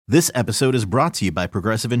This episode is brought to you by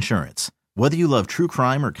Progressive Insurance. Whether you love true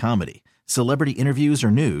crime or comedy, celebrity interviews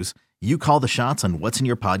or news, you call the shots on what's in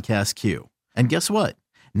your podcast queue. And guess what?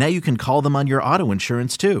 Now you can call them on your auto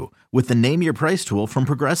insurance too with the Name Your Price tool from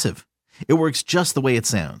Progressive. It works just the way it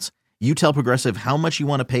sounds. You tell Progressive how much you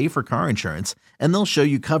want to pay for car insurance, and they'll show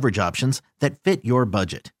you coverage options that fit your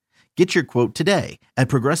budget. Get your quote today at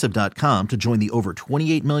Progressive.com to join the over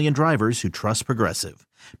 28 million drivers who trust Progressive.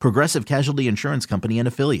 Progressive Casualty Insurance Company and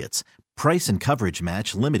Affiliates. Price and coverage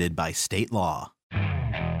match limited by state law.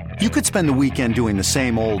 You could spend the weekend doing the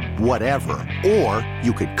same old whatever, or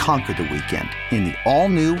you could conquer the weekend in the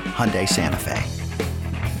all-new Hyundai Santa Fe.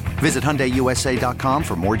 Visit HyundaiUSA.com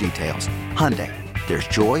for more details. Hyundai, there's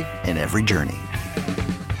joy in every journey.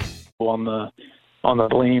 On the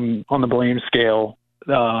blame scale,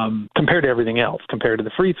 compared to everything else, compared to the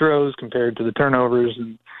free throws, compared to the turnovers,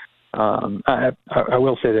 and I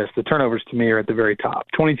will say this: the turnovers to me are at the very top.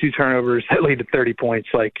 22 turnovers that lead to 30 points.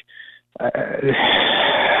 Like, that's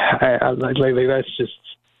just.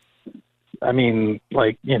 I mean,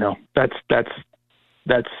 like, you know, that's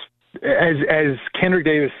as Kendrick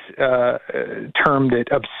Davis termed it,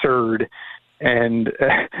 absurd. And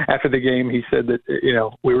after the game, he said that, you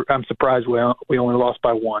know, I'm surprised we only lost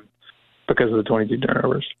by one because of the 22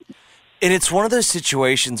 turnovers. And it's one of those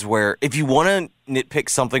situations where if you want to nitpick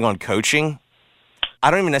something on coaching,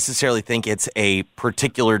 I don't even necessarily think it's a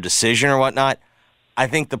particular decision or whatnot. I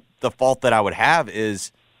think the fault that I would have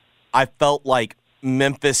is I felt like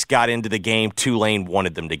Memphis got into the game Tulane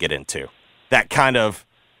wanted them to get into. That kind of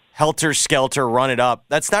helter-skelter, run it up.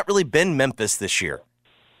 That's not really been Memphis this year.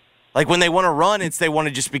 Like, when they want to run, they want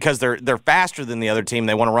to just because they're faster than the other team,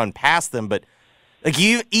 they want to run past them. But like,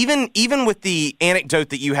 you even with the anecdote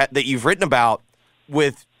that you've written about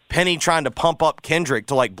with Penny trying to pump up Kendrick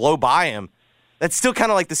to like blow by him, that's still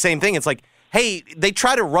kind of like the same thing. It's like, hey, they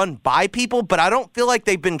try to run by people, but I don't feel like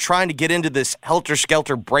they've been trying to get into this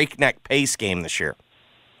helter-skelter breakneck pace game this year.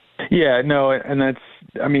 Yeah, no, and that's,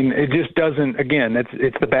 I mean, it just doesn't, again,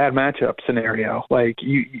 it's the bad matchup scenario. Like,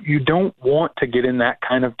 you don't want to get in that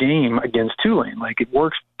kind of game against Tulane. Like, it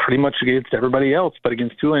works pretty much against everybody else, but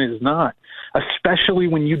against Tulane it is not, especially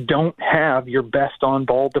when you don't have your best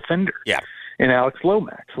on-ball defender in Alex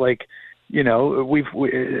Lomax. Like, you know,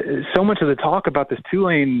 so much of the talk about this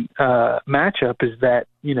Tulane matchup is that,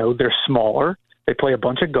 you know, they're smaller, they play a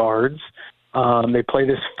bunch of guards, they play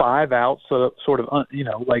this 5-out sort of you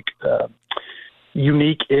know, like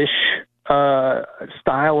unique-ish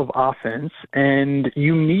style of offense, and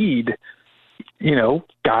you need, you know,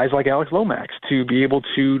 guys like Alex Lomax to be able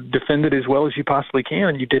to defend it as well as you possibly can,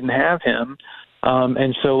 and you didn't have him.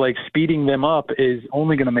 And so, like, speeding them up is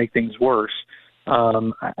only going to make things worse.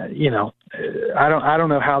 You know, I don't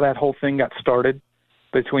know how that whole thing got started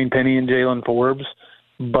between Penny and Jalen Forbes,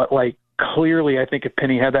 but, like, clearly I think if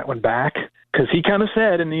Penny had that one back, because he kind of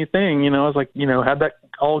said in the thing, you know, I was like, you know, how'd that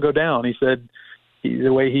all go down? He said, the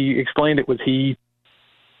way he explained it was he,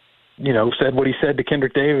 you know, said what he said to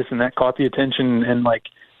Kendrick Davis, and that caught the attention and, like,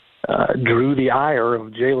 drew the ire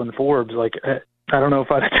of Jalen Forbes. Like, I don't know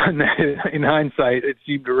if I'd have done that in hindsight. It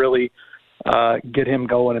seemed to really get him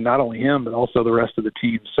going, and not only him, but also the rest of the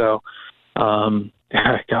team. So,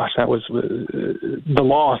 gosh, that was the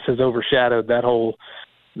loss has overshadowed that whole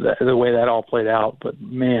the way that all played out. But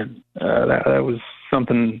man, that was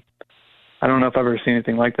something. I don't know if I've ever seen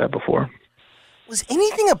anything like that before. Was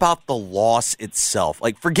anything about the loss itself,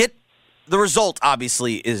 like, forget the result,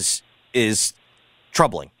 obviously is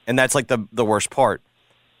troubling, and that's like the worst part.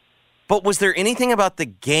 But was there anything about the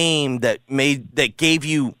game that gave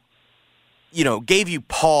you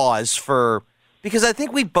pause for, because I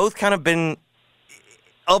think we've both kind of been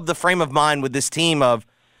of the frame of mind with this team of,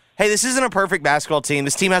 hey, this isn't a perfect basketball team.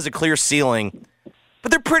 This team has a clear ceiling,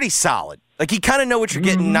 but they're pretty solid. Like, you kind of know what you're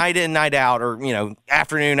getting night in, night out, or, you know,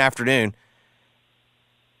 afternoon.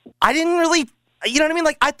 I didn't really, you know what I mean?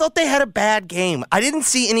 Like, I thought they had a bad game. I didn't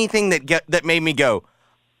see anything that made me go,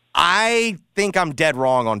 I think I'm dead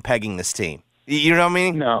wrong on pegging this team. You know what I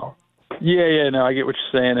mean? No. Yeah, no, I get what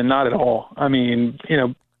you're saying, and not at all. I mean, you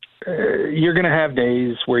know, you're going to have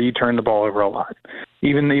days where you turn the ball over a lot.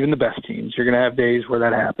 Even the best teams, you're going to have days where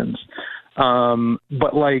that happens.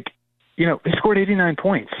 But, like, you know, they scored 89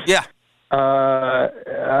 points. Yeah.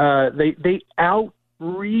 They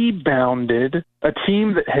out-rebounded a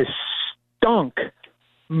team that has stunk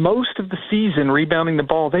most of the season rebounding the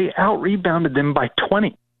ball. They out-rebounded them by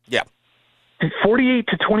 20. Yeah.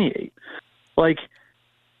 48-28. Like,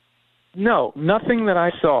 no, nothing that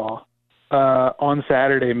I saw on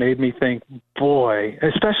Saturday made me think, boy,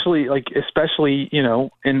 especially, you know,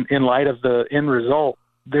 in light of the end result,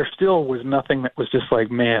 there still was nothing that was just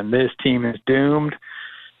like, man, this team is doomed.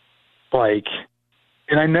 Like,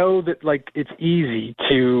 and I know that like it's easy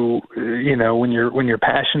to, you know, when you're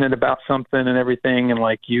passionate about something and everything, and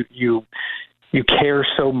like you care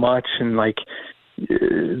so much, and like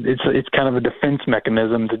it's kind of a defense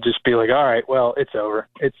mechanism to just be like, all right, well, it's over.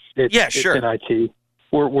 It's sure. It's NIT.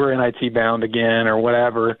 We're NIT bound again or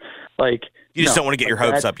whatever. Like, you just don't want to get your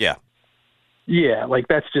hopes up, yeah. Yeah, like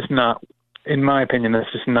that's just not, in my opinion,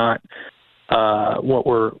 that's just not what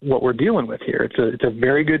we're dealing with here. It's a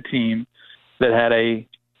very good team that had a,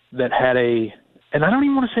 and I don't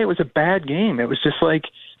even want to say it was a bad game. It was just like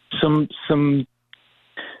some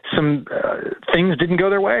things didn't go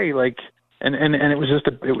their way. Like, and it was just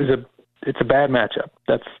it's a bad matchup.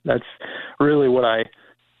 That's really what I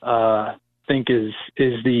think is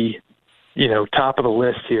the, you know, top of the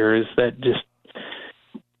list here, is that just,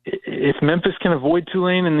 if Memphis can avoid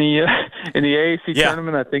Tulane in the AAC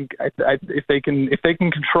tournament, I think if they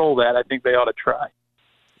can control that, I think they ought to try.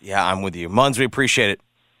 Yeah, I'm with you. Munz, we appreciate it.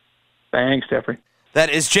 Thanks, Jeffrey. That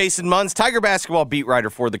is Jason Munz, Tiger basketball beat writer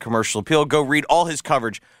for the Commercial Appeal. Go read all his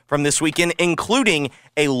coverage from this weekend, including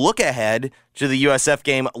a look ahead to the USF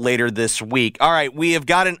game later this week. All right, we have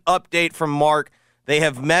got an update from Mark.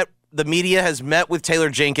 The media has met with Taylor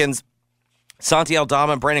Jenkins. Santi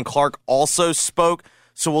Aldama and Brandon Clark also spoke.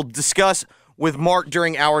 So we'll discuss with Mark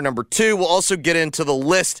during hour number 2. We'll also get into the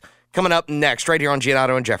list coming up next, right here on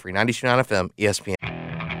Giannotto and Jeffrey, 92.9 FM, ESPN.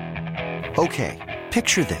 Okay,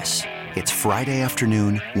 picture this. It's Friday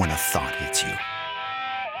afternoon when a thought hits you.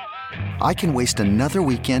 I can waste another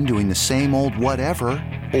weekend doing the same old whatever,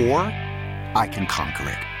 or I can conquer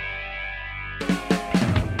it.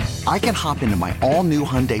 I can hop into my all-new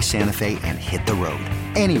Hyundai Santa Fe and hit the road.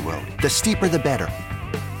 Any road. The steeper, the better.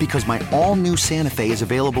 Because my all-new Santa Fe is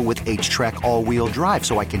available with H-Track all-wheel drive,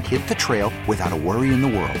 so I can hit the trail without a worry in the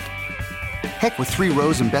world. Heck, with 3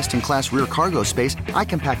 rows and best-in-class rear cargo space, I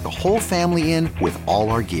can pack the whole family in with all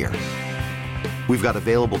our gear. We've got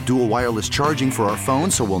available dual wireless charging for our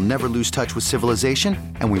phones, so we'll never lose touch with civilization,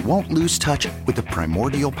 and we won't lose touch with the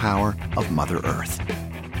primordial power of Mother Earth.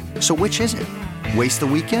 So which is it? Waste the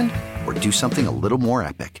weekend or do something a little more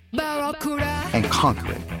epic and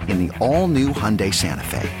conquer it in the all-new Hyundai Santa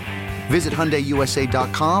Fe. Visit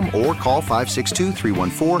HyundaiUSA.com or call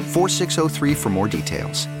 562-314-4603 for more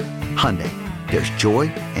details. Hyundai, there's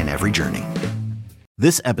joy in every journey.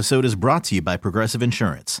 This episode is brought to you by Progressive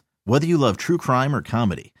Insurance. Whether you love true crime or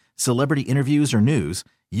comedy, celebrity interviews or news,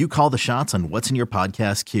 you call the shots on what's in your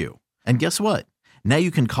podcast queue. And guess what? Now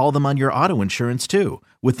you can call them on your auto insurance too,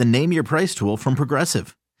 with the Name Your Price tool from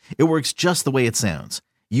Progressive. It works just the way it sounds.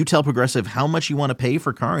 You tell Progressive how much you want to pay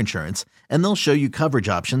for car insurance, and they'll show you coverage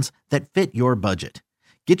options that fit your budget.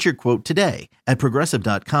 Get your quote today at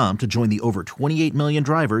Progressive.com to join the over 28 million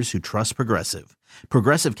drivers who trust Progressive.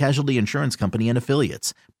 Progressive Casualty Insurance Company and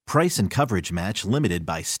Affiliates. Price and coverage match limited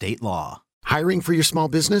by state law. Hiring for your small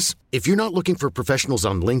business? If you're not looking for professionals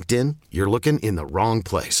on LinkedIn, you're looking in the wrong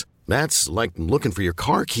place. That's like looking for your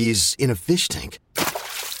car keys in a fish tank.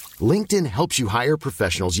 LinkedIn helps you hire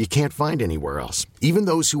professionals you can't find anywhere else, even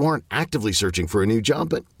those who aren't actively searching for a new job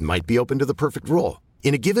but might be open to the perfect role.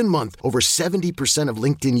 In a given month, over 70% of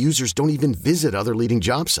LinkedIn users don't even visit other leading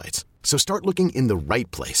job sites. So start looking in the right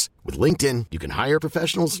place. With LinkedIn, you can hire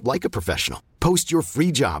professionals like a professional. Post your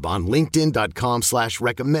free job on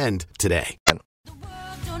linkedin.com/recommend today.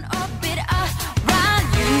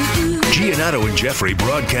 Giannotto and Jeffrey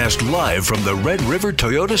broadcast live from the Red River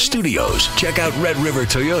Toyota Studios. Check out Red River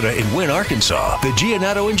Toyota in Wynn, Arkansas. The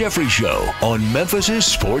Giannotto and Jeffrey Show on Memphis'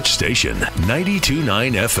 sports station,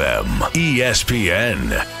 92.9 FM,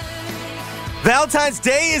 ESPN. Valentine's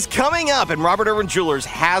Day is coming up, and Robert Irwin Jewelers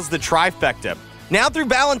has the trifecta. Now through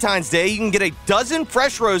Valentine's Day, you can get a dozen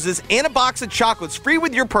fresh roses and a box of chocolates free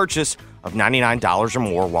with your purchase of $99 or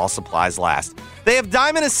more while supplies last. They have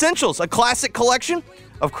Diamond Essentials, a classic collection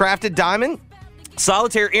of crafted diamond,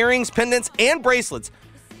 solitaire earrings, pendants, and bracelets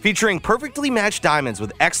featuring perfectly matched diamonds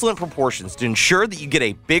with excellent proportions to ensure that you get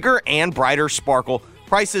a bigger and brighter sparkle.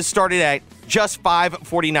 Prices started at just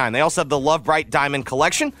 $549. They also have the Love Bright Diamond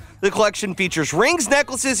Collection. The collection features rings,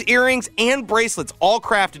 necklaces, earrings, and bracelets, all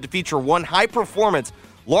crafted to feature one high-performance,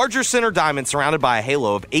 larger center diamond surrounded by a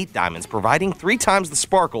halo of 8 diamonds, providing 3 times the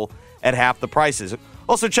sparkle at half the prices.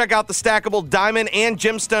 Also, check out the stackable diamond and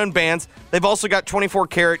gemstone bands. They've also got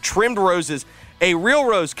 24-karat trimmed roses, a real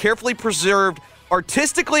rose carefully preserved,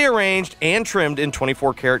 artistically arranged, and trimmed in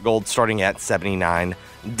 24-karat gold starting at $79.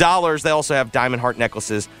 They also have diamond heart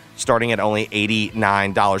necklaces starting at only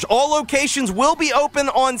 $89. All locations will be open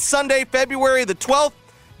on Sunday, February the 12th.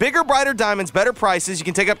 Bigger, brighter diamonds, better prices. You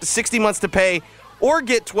can take up to 60 months to pay or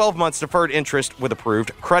get 12 months deferred interest with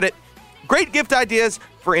approved credit. Great gift ideas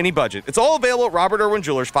for any budget. It's all available at Robert Irwin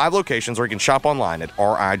Jewelers, 5 locations, or you can shop online at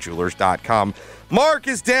rijewelers.com. Mark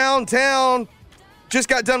is downtown. Just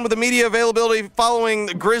got done with the media availability following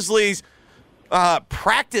the Grizzlies'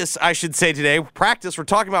 practice, I should say today. Practice. We're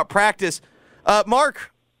talking about practice.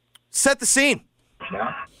 Mark, set the scene.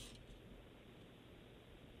 Yeah.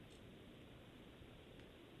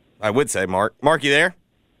 I would say Mark. Mark, you there?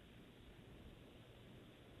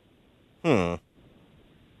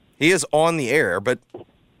 He is on the air, but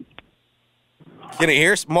can you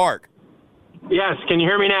hear us? Mark. Yes, can you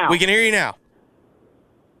hear me now? We can hear you now.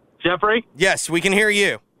 Jeffrey? Yes, we can hear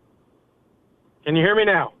you. Can you hear me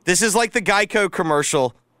now? This is like the Geico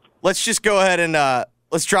commercial. Let's just go ahead and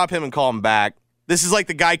let's drop him and call him back. This is like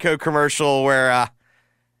the Geico commercial where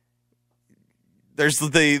there's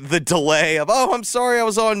the delay of, oh, I'm sorry, I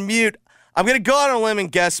was on mute. I'm going to go out on a limb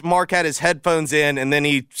and guess Mark had his headphones in, and then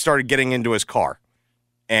he started getting into his car.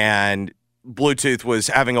 And Bluetooth was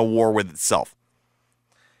having a war with itself.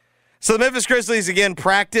 So the Memphis Grizzlies, again,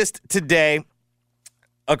 practiced today.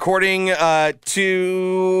 According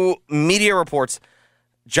to media reports,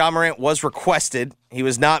 Ja Morant was requested. He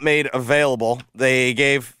was not made available. They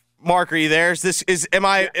gave Mark, are you there? Am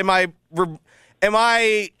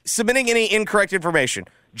I submitting any incorrect information?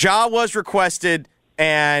 Ja was requested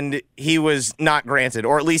and he was not granted,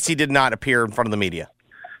 or at least he did not appear in front of the media.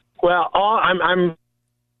 Well, I'm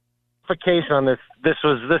vacation on this. This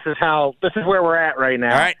is where we're at right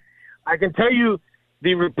now. All right. I can tell you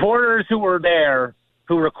the reporters who were there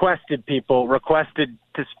who requested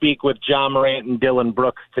to speak with Ja Morant and Dylan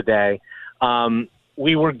Brooks today.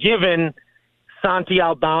 We were given Santi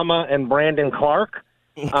Aldama and Brandon Clark.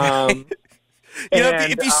 If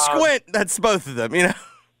you squint, that's both of them, you know.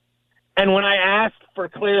 And when I asked for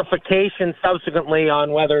clarification subsequently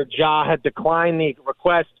on whether Ja had declined the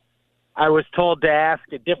request, I was told to ask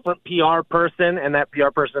a different PR person, and that PR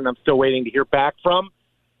person I'm still waiting to hear back from.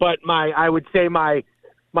 But I would say my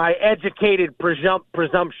educated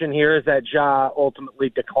presumption here is that Ja ultimately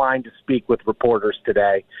declined to speak with reporters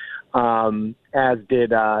today, as did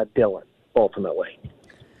Dylan, ultimately.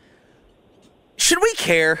 Should we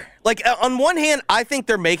care? Like, on one hand, I think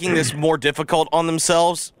they're making this more difficult on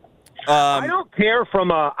themselves. I don't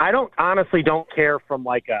honestly care from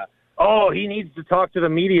like he needs to talk to the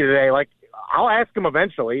media today. Like, I'll ask him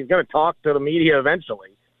eventually. He's going to talk to the media eventually.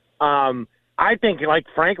 I think, like,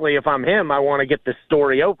 frankly, if I'm him, I want to get this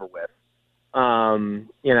story over with. But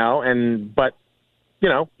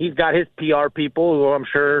he's got his PR people who I'm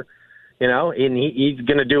sure, and he's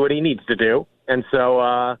going to do what he needs to do. And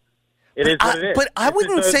so it is what it is. But I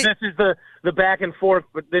wouldn't say this is the back and forth,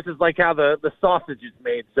 but this is like how the sausage is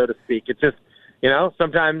made, so to speak. It's just,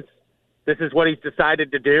 sometimes this is what he's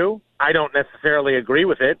decided to do. I don't necessarily agree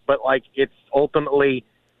with it, but like it's ultimately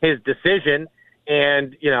his decision.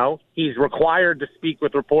 And, he's required to speak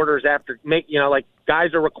with reporters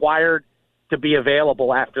guys are required to be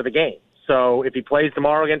available after the game. So if he plays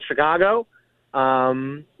tomorrow against Chicago,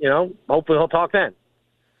 hopefully he'll talk then.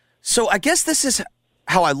 So I guess this is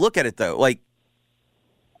how I look at it, though. Like,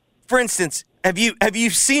 for instance, have you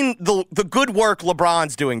seen the good work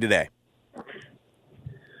LeBron's doing today?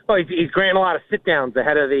 Well, he's granting a lot of sit downs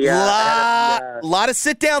ahead of the lot of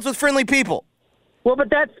sit downs with friendly people. Well, but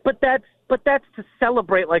that's to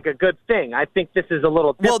celebrate like a good thing. I think this is a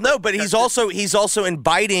little different. Well, no, but he's also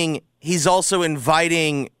inviting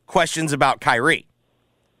questions about Kyrie.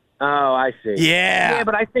 Oh, I see. Yeah,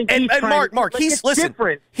 but I think Mark, he's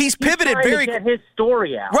different. He's pivoted very to get his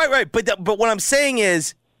story out. Right. But what I'm saying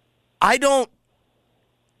is, I don't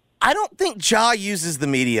think Ja uses the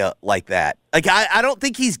media like that. Like I don't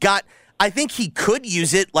think he's got. I think he could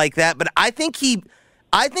use it like that, but I think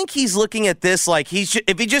he's looking at this like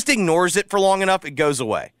if he just ignores it for long enough, it goes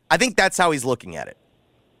away. I think that's how he's looking at it.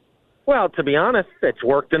 Well, to be honest, it's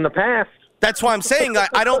worked in the past. That's why I'm saying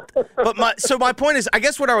I don't. But my point is, I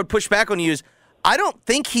guess what I would push back on you is, I don't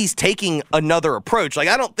think he's taking another approach. Like,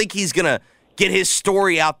 I don't think he's gonna get his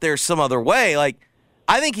story out there some other way. Like,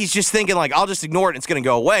 I think he's just thinking like, I'll just ignore it and it's gonna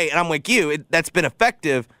go away. And I'm like you, that's been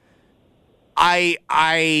effective. I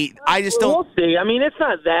just don't. We'll see. I mean, it's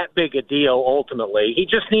not that big a deal. Ultimately, he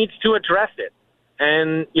just needs to address it.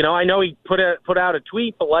 And I know he put out a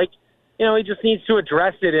tweet, but he just needs to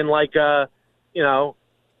address it in normal.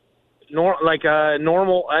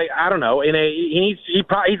 I don't know.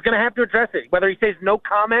 He's going to have to address it, whether he says no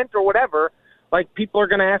comment or whatever. Like, people are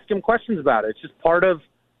going to ask him questions about it. It's just part of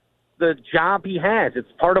the job he has.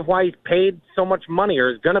 It's part of why he's paid so much money,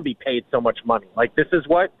 or is going to be paid so much money. Like, this is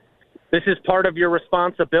what this is part of your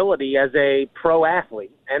responsibility as a pro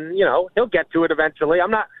athlete. And, he'll get to it eventually.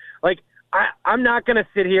 I'm not going to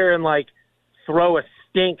sit here and throw a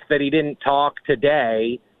stink that he didn't talk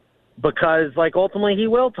today, because ultimately he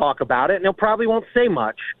will talk about it and he'll probably won't say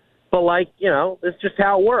much, but it's just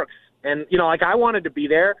how it works. And, I wanted to be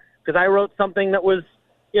there because I wrote something that was,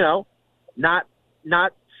 not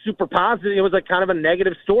super positive. It was kind of a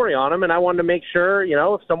negative story on him. And I wanted to make sure,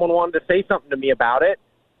 if someone wanted to say something to me about it,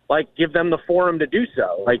 give them the forum to do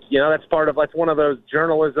so. That's one of those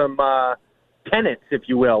journalism, tenets, if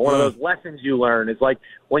you will. One of those lessons you learn is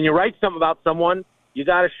when you write something about someone, you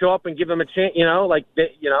got to show up and give them a chance.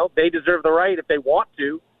 They deserve the right if they want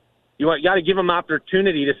to. You got to give them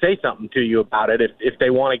opportunity to say something to you about it. If they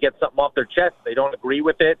want to get something off their chest, they don't agree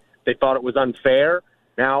with it. They thought it was unfair.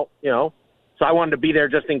 Now, so I wanted to be there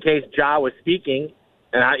just in case Ja was speaking.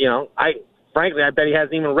 And I frankly, I bet he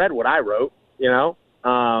hasn't even read what I wrote.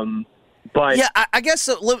 But yeah, I guess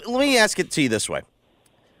so. Let me ask it to you this way.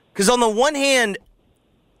 Because on the one hand,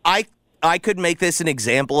 I could make this an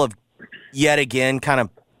example of, yet again, kind of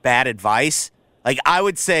bad advice. I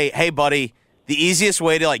would say, hey, buddy, the easiest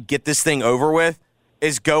way to get this thing over with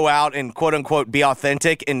is go out and quote unquote be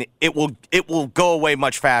authentic, and it will go away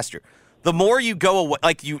much faster. The more you go away,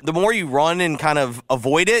 the more you run and kind of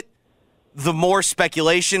avoid it, the more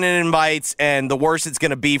speculation it invites, and the worse it's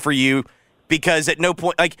going to be for you. Because at no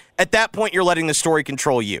point, at that point, you're letting the story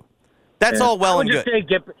control you. That's all well and good. Say,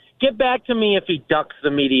 get back to me if he ducks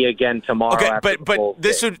the media again tomorrow. Okay, but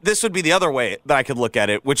this would be the other way that I could look at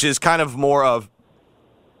it, which is kind of more of,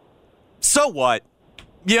 so what?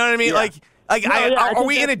 You know what I mean? Yeah. Are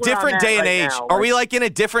we in a different day and age? Are we in a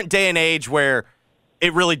different day and age where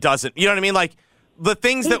it really doesn't? You know what I mean? The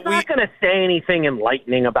things he's that not going to say anything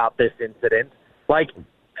enlightening about this incident.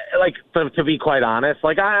 To be quite honest,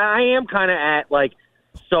 I am kind of at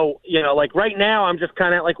right now I'm just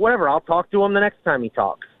kind of whatever. I'll talk to him the next time he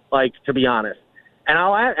talks. To be honest, and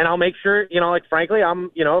I'll make sure frankly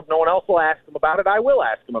I'm if no one else will ask him about it, I will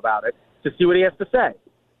ask him about it to see what he has to say.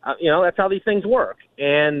 That's how these things work.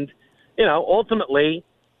 And ultimately,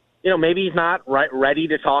 maybe he's not ready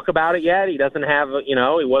to talk about it yet. He doesn't have he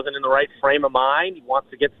wasn't in the right frame of mind. He wants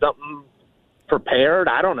to get something prepared.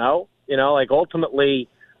 I don't know. Ultimately.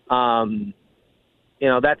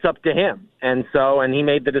 That's up to him. And he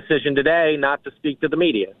made the decision today not to speak to the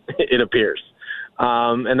media, it appears.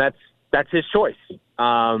 And that's his choice.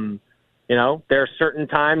 There are certain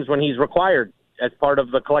times when he's required as part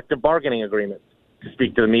of the collective bargaining agreement to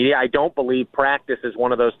speak to the media. I don't believe practice is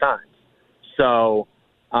one of those times. So,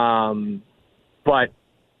 so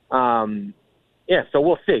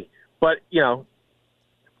we'll see. But, the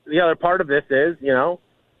other part of this is,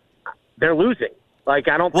 they're losing. I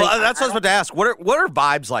don't think. Well, that's what I was about to ask. What are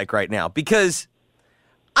vibes like right now? Because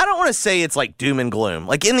I don't want to say it's doom and gloom.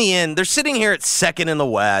 In the end, they're sitting here at second in the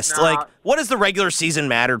West. What has the regular season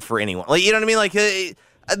mattered for anyone? You know what I mean?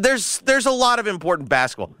 There's a lot of important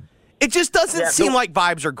basketball. It just doesn't seem like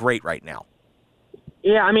vibes are great right now.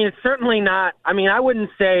 Yeah, it's certainly not. I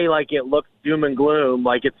wouldn't say it looks doom and gloom.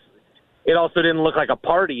 It also didn't look like a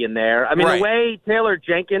party in there. Right. The way Taylor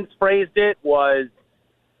Jenkins phrased it was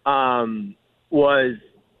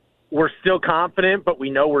we're still confident, but we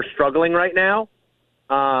know we're struggling right now.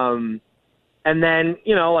 And then,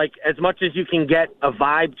 as much as you can get a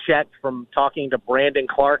vibe check from talking to Brandon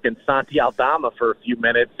Clark and Santi Aldama for a few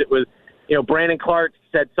minutes, it was, Brandon Clark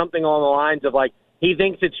said something along the lines of he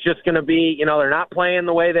thinks it's just going to be, they're not playing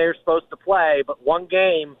the way they're supposed to play, but one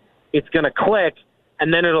game it's going to click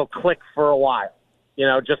and then it'll click for a while,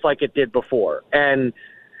 just like it did before. And,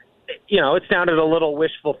 it sounded a little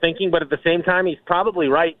wishful thinking, but at the same time, he's probably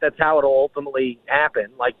right. That's how it'll ultimately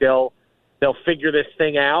happen. They'll figure this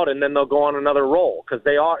thing out, and then they'll go on another roll because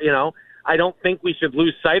they are. I don't think we should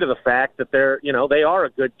lose sight of the fact that they are a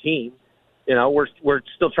good team. We're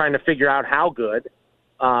still trying to figure out how good,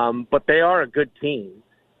 but they are a good team.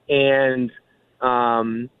 And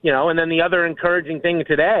and then the other encouraging thing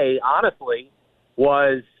today, honestly,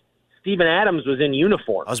 was Steven Adams was in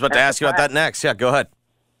uniform. I was about to ask you about that next. Yeah, go ahead.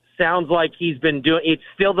 Sounds like he's been doing. It's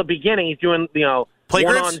still the beginning. He's doing,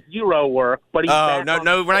 one-on-zero work. But he's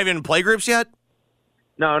no, we're not even in play groups yet.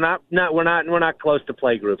 No, not. We're not close to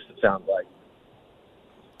play groups. It sounds like.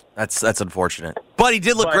 That's unfortunate. But he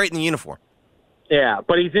did look great in the uniform. Yeah,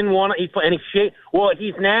 but he's in one. He shaved. Well,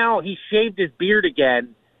 he shaved his beard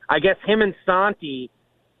again. I guess him and Santi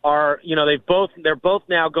are. They're both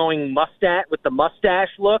now going with the mustache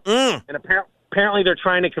look, and apparently they're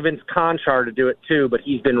trying to convince Conchar to do it too, but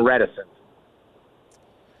he's been reticent.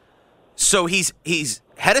 So he's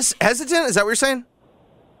hesitant? Is that what you're saying?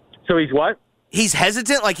 So he's what? he's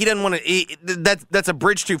hesitant? Like he doesn't want to that's a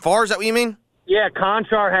bridge too far, is that what you mean? Yeah,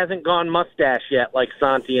 Conchar hasn't gone mustache yet like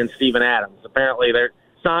Santi and Steven Adams. Apparently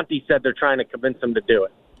Santi said they're trying to convince him to do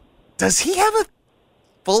it. Does he have a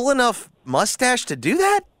full enough mustache to do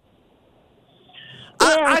that?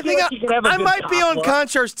 Yeah, I think I might be on look.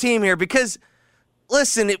 Conchar's team here because,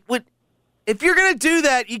 listen, if you're gonna do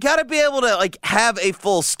that, you got to be able to like have a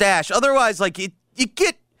full stash. Otherwise, like you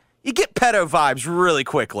get pedo vibes really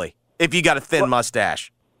quickly if you got a thin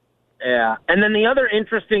mustache. Yeah, and then the other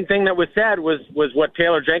interesting thing that was said was what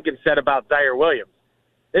Taylor Jenkins said about Zaire Williams.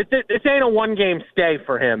 This ain't a one-game stay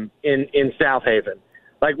for him in South Haven.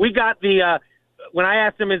 Like we got the when I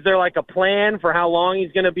asked him, is there like a plan for how long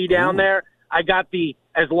he's going to be down there? I got the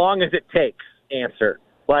as long as it takes answer.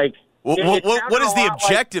 Like, what is the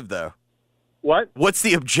objective, though? What? What's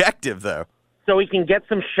the objective, though? So he can get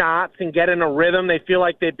some shots and get in a rhythm. They feel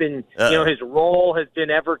like they've been, his role has been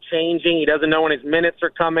ever changing. He doesn't know when his minutes are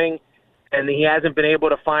coming, and he hasn't been able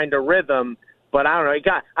to find a rhythm. But I don't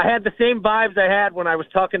know. I had the same vibes I had when I was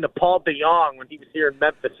talking to Paul DeJong when he was here in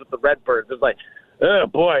Memphis with the Redbirds. It was like, oh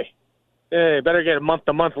boy, better get a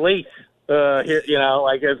month-to-month lease. Here,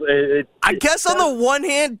 I guess on the one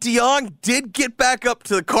hand, DeJong did get back up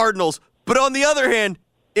to the Cardinals, but on the other hand,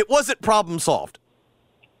 it wasn't problem solved.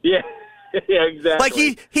 Yeah, yeah, exactly. Like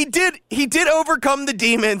he did overcome the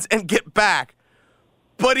demons and get back,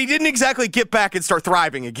 but he didn't exactly get back and start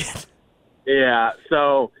thriving again. Yeah.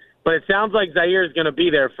 So, but it sounds like Zaire is going to be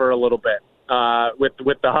there for a little bit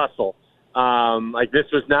with the hustle. Like this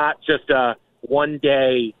was not just a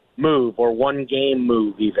one-day move or one-game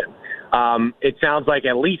move even. It sounds like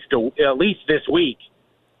at least this week,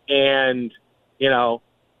 and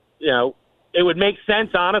it would make sense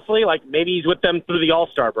honestly. Like maybe he's with them through the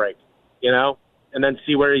All-Star break, and then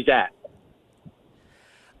see where he's at.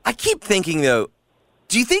 I keep thinking though,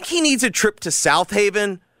 do you think he needs a trip to South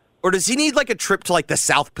Haven, or does he need like a trip to like the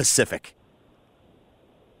South Pacific?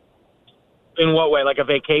 In what way? Like a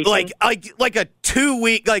vacation? Like a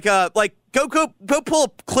 2-week, go pull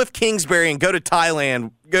up Cliff Kingsbury and go to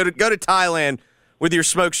Thailand. Go to Thailand with your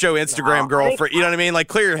smoke show Instagram girlfriend. You know what I mean? Like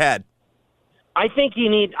clear your head. I think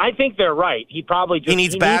they're right. He probably just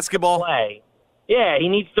needs basketball. Needs to play. Yeah, he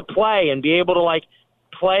needs to play and be able to like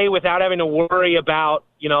play without having to worry about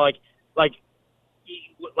like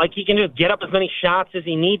he can just get up as many shots as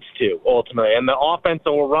he needs to ultimately, and the offense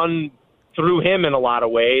will run through him in a lot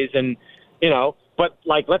of ways. And but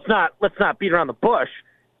like let's not beat around the bush.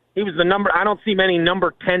 He was I don't see many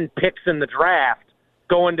number 10 picks in the draft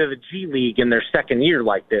going to the G League in their second year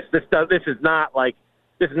like this. This is not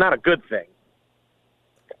a good thing.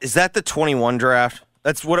 Is that the 21 draft?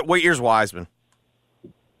 That's what year's Wiseman?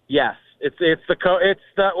 Yes, it's the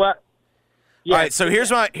what? Yeah, all right, so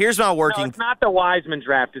here's my working. No, it's not the Wiseman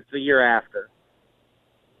draft. It's the year after.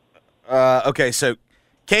 Okay, so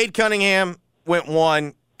Cade Cunningham went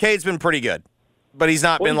 1. Cade's been pretty good, but he's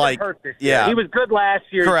not been like hurt this year. He was good last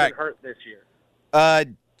year. Correct. He's been hurt this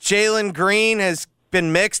year. Jalen Green has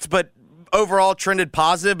been mixed, but overall trended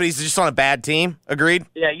positive. But he's just on a bad team. Agreed.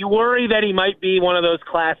 Yeah, you worry that he might be one of those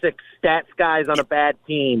classic stats guys on a bad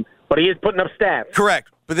team, but he is putting up stats. Correct.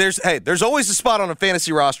 But there's always a spot on a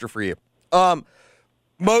fantasy roster for you.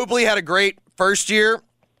 Mobley had a great first year.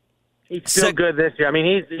 He's still good this year. I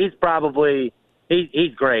mean, he's probably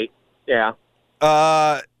he's great. Yeah.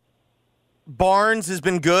 Barnes has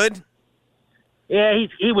been good. Yeah,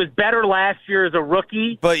 he was better last year as a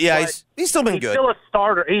rookie. But he's still been good. He's still a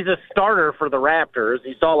starter. He's a starter for the Raptors.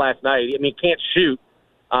 You saw last night. I mean, he can't shoot.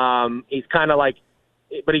 He's kind of like,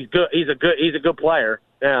 but he's good. He's a good player.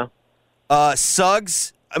 Yeah.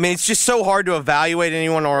 Suggs. I mean, it's just so hard to evaluate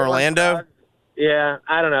anyone in Orlando. Yeah,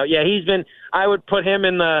 I don't know. Yeah, I would put him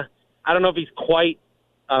in the. I don't know if he's quite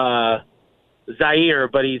Zaire,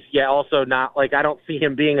 but he's also not like I don't see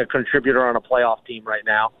him being a contributor on a playoff team right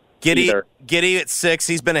now. Giddey at 6,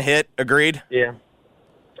 he's been a hit. Agreed. Yeah.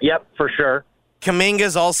 Yep, for sure.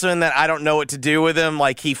 Kuminga's also in that I don't know what to do with him.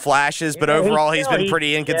 Like he flashes, but overall he's been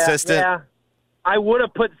pretty inconsistent. Yeah. I would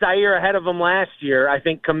have put Zaire ahead of him last year. I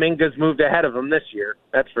think Kuminga's moved ahead of him this year.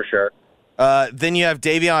 That's for sure. Then you have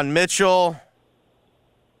Davion Mitchell,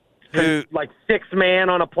 who like 6th man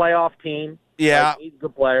on a playoff team. Yeah, like, he's a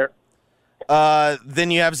good player. Then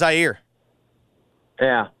you have Zaire.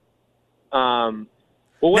 Yeah. Well,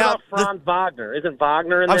 what about Franz Wagner? Isn't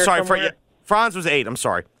Wagner in there somewhere? Franz was 8. I'm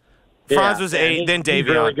sorry. Franz was 8, then Davion. He's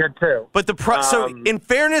really good, too. But so in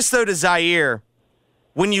fairness, though, to Zaire,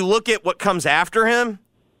 when you look at what comes after him,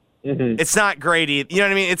 it's not great either. You know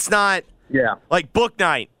what I mean? It's not like Book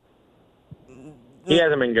Night. He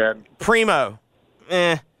hasn't been good. Primo.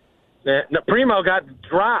 Primo got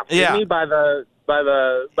dropped, didn't he, by the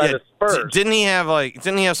Spurs? Didn't he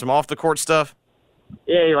have some off the court stuff?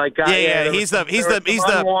 Yeah, he got he's the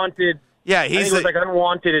unwanted. Yeah, it was like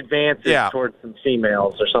unwanted advances towards some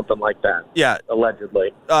females or something like that. Yeah,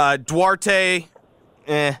 allegedly. Duarte,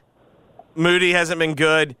 Moody hasn't been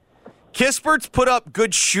good. Kispert's put up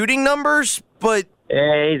good shooting numbers, but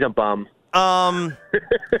he's a bum.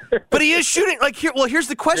 But he is shooting here's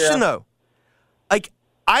the question though. Like,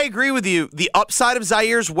 I agree with you. The upside of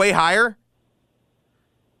Zaire's way higher.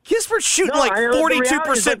 Kispert's shooting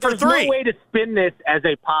 42% for three. There's no way to spin this as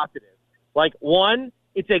a positive. Like, one,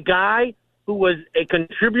 it's a guy who was a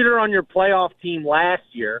contributor on your playoff team last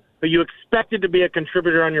year, who you expected to be a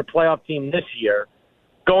contributor on your playoff team this year,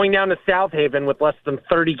 going down to South Haven with less than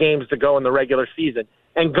 30 games to go in the regular season,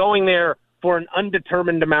 and going there for an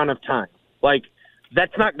undetermined amount of time. Like,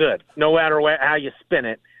 that's not good, no matter how you spin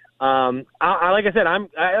it. Like I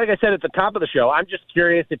said at the top of the show, I'm just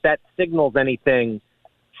curious if that signals anything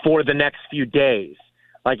for the next few days.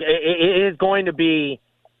 Like, it is going to be,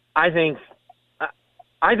 I think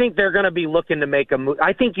they're going to be looking to make a move.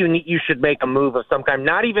 I think you should make a move of some kind,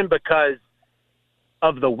 not even because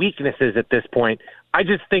of the weaknesses at this point. I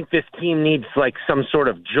just think this team needs like some sort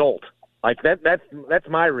of jolt. Like that's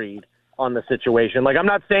my read on the situation. Like, I'm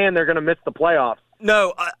not saying they're going to miss the playoffs.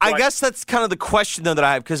 No, I guess that's kind of the question though that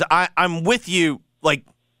I have, because I'm with you. Like,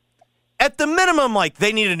 at the minimum, like,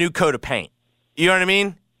 they need a new coat of paint. You know what I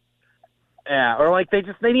mean? Yeah, or like they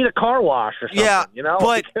need a car wash or something. Yeah, you know.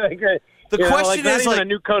 But the question is, not even a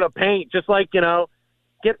new coat of paint, just like, get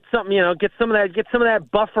something, get some of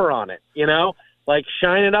that buffer on it, like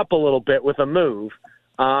shine it up a little bit with a move.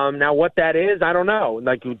 Now what that is, I don't know.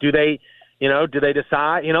 Like, do they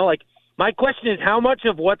decide, like, my question is how much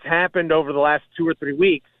of what's happened over the last 2 or 3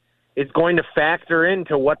 weeks is going to factor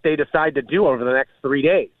into what they decide to do over the next 3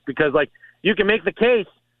 days? Because, like, you can make the case,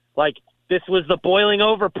 like, this was the boiling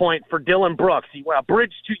over point for Dylan Brooks. He went a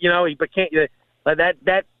bridge to, he became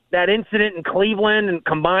that incident in Cleveland, and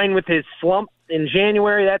combined with his slump in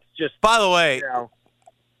January, that's just. By the way,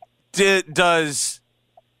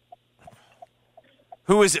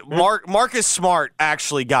 who is it? Marcus Smart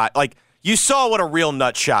actually got, like, you saw what a real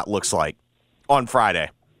nut shot looks like on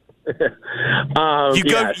Friday.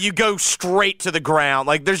 You go straight to the ground.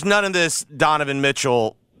 Like, there's none of this Donovan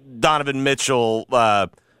Mitchell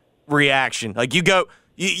reaction. Like, you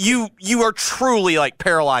are truly, like,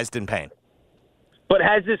 paralyzed in pain. But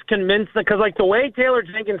has this convinced, because, like, the way Taylor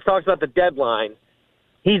Jenkins talks about the deadline,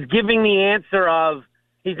 he's not giving the answer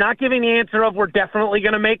of we're definitely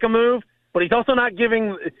going to make a move, but he's also not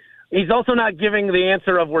giving the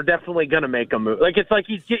answer of we're definitely going to make a move. Like, it's like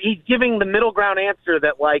he's giving the middle ground answer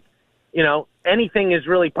that, like, anything is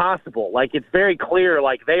really possible. Like, it's very clear,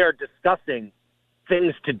 like, they are discussing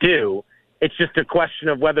things to do. It's just a question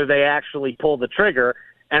of whether they actually pull the trigger.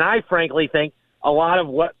 And I frankly think a lot of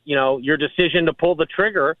what, your decision to pull the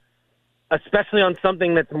trigger, especially on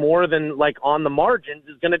something that's more than, like, on the margins,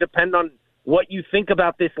 is going to depend on what you think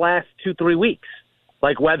about this last 2-3 weeks.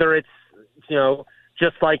 Like, whether it's,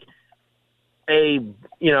 just like a,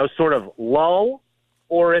 sort of lull,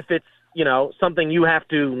 or if it's, something you have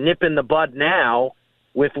to nip in the bud now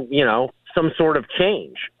with, some sort of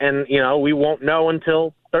change. And, we won't know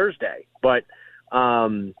until Thursday. But,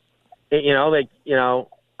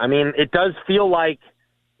 it does feel like,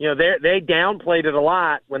 they downplayed it a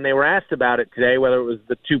lot when they were asked about it today, whether it was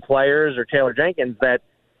the two players or Taylor Jenkins, that,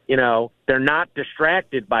 they're not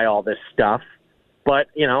distracted by all this stuff. But,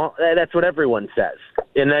 that's what everyone says.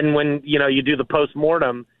 And then when, you do the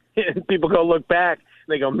postmortem, people go look back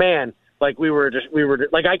and they go, man, like, we were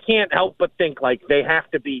like, I can't help but think, like, they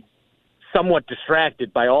have to be somewhat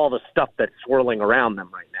distracted by all the stuff that's swirling around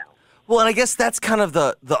them right now. Well, and I guess that's kind of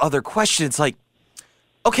the other question. It's like,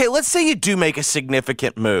 okay, let's say you do make a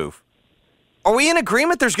significant move. Are we in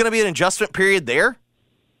agreement there's going to be an adjustment period there?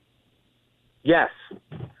 Yes.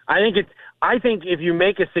 I think if you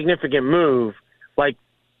make a significant move, like,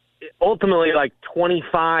 ultimately, like,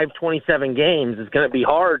 25, 27 games is going to be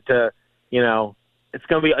hard to, it's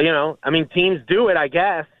going to be, I mean, teams do it, I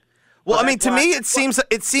guess. Well, I mean, to me, it seems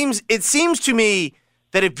to me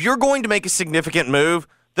that if you're going to make a significant move,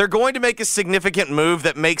 they're going to make a significant move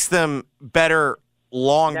that makes them better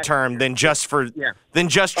long term than just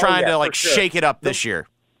trying to shake it up this year.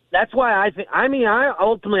 That's why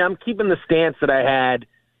I'm keeping the stance that I had,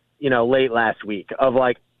 late last week of,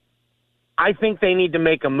 like, I think they need to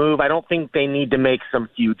make a move. I don't think they need to make some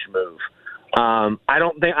huge move.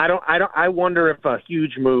 I wonder if a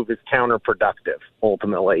huge move is counterproductive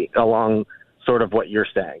ultimately along sort of what you're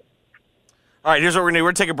saying. All right, here's what we're going to do. We're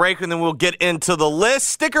going to take a break, and then we'll get into the list.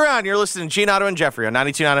 Stick around. You're listening to Giannotto and Jeffrey on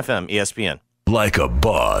 92.9 FM, ESPN. Like a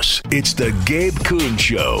boss, it's the Gabe Kuhn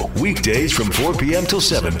Show. Weekdays from 4 p.m. till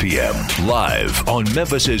 7 p.m. Live on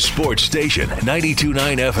Memphis' sports station,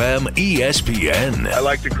 92.9 FM ESPN. I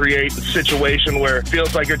like to create a situation where it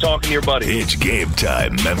feels like you're talking to your buddy. It's game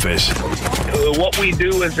time, Memphis. What we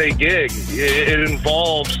do as a gig, it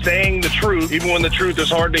involves saying the truth, even when the truth is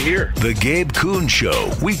hard to hear. The Gabe Kuhn Show.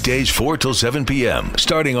 Weekdays 4 till 7 p.m.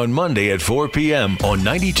 Starting on Monday at 4 p.m. on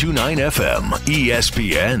 92.9 FM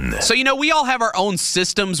ESPN. So, we all have our own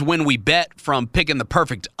systems when we bet, from picking the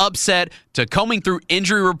perfect upset to combing through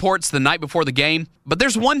injury reports the night before the game. But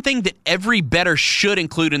there's one thing that every bettor should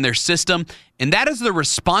include in their system, and that is the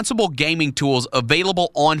responsible gaming tools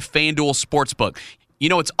available on FanDuel Sportsbook.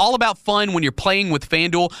 It's all about fun when you're playing with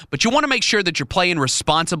FanDuel, but you want to make sure that you're playing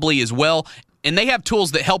responsibly as well. And they have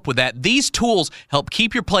tools that help with that. These tools help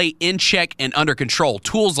keep your play in check and under control.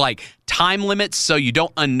 Tools like time limits so you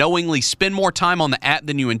don't unknowingly spend more time on the app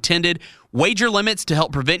than you intended, wager limits to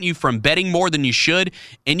help prevent you from betting more than you should,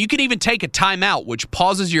 and you can even take a timeout, which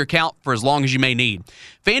pauses your account for as long as you may need.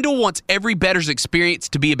 FanDuel wants every bettor's experience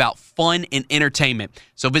to be about fun and entertainment.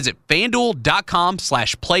 So visit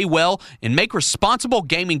FanDuel.com/playwell and make responsible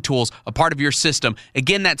gaming tools a part of your system.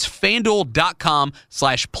 Again, that's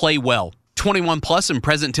FanDuel.com/playwell. 21 plus in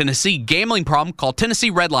present Tennessee. Gambling problem? Call Tennessee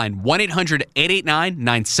Redline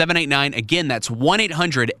 1-800-889-9789. Again, that's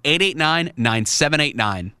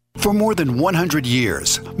 1-800-889-9789. For more than 100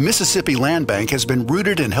 years, Mississippi Land Bank has been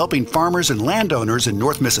rooted in helping farmers and landowners in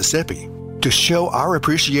North Mississippi. To show our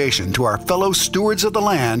appreciation to our fellow stewards of the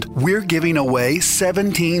land, we're giving away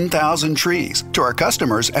 17,000 trees to our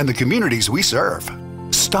customers and the communities we serve.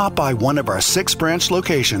 Stop by one of our 6 branch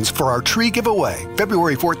locations for our tree giveaway,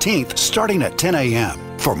 February 14th, starting at 10 a.m.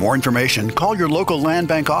 For more information, call your local land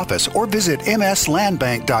bank office or visit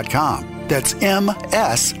mslandbank.com. That's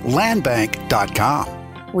mslandbank.com.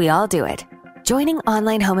 We all do it. Joining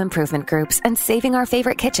online home improvement groups and saving our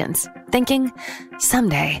favorite kitchens. Thinking,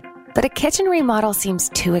 someday. But a kitchen remodel seems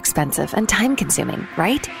too expensive and time-consuming,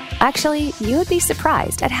 right? Actually, you would be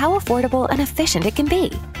surprised at how affordable and efficient it can be.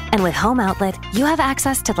 And with Home Outlet, you have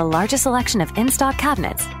access to the largest selection of in-stock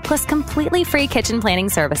cabinets, plus completely free kitchen planning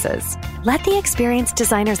services. Let the experienced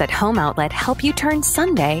designers at Home Outlet help you turn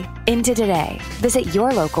Sunday into today. Visit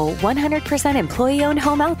your local 100% employee-owned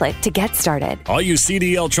Home Outlet to get started. All you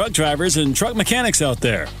CDL truck drivers and truck mechanics out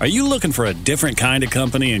there, are you looking for a different kind of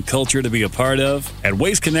company and culture to be a part of? At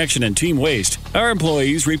Waste Connection and Team Waste, our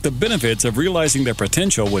employees reap the benefits of realizing their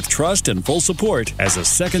potential with trust and full support as a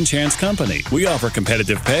second chance company. We offer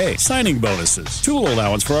competitive pay, signing bonuses, tool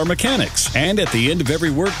allowance for our mechanics, and at the end of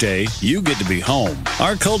every workday, you get to be home.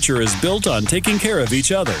 Our culture is built on taking care of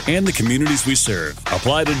each other and the communities we serve.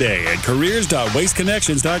 Apply today at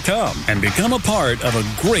careers.wasteconnections.com and become a part of a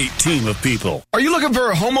great team of people. Are you looking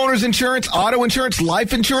for homeowners insurance, auto insurance,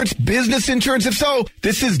 life insurance, business insurance? If so,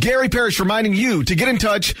 this is Gary Parrish reminding you to get in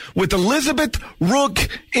touch with Elizabeth Rook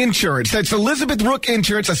Insurance. That's Elizabeth Rook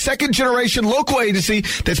Insurance, a second-generation local agency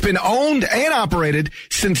that's been owned and operated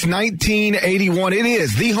since 1981. It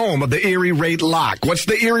is the home of the Erie Rate Lock. What's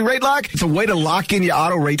the Erie Rate Lock? It's a way to lock in your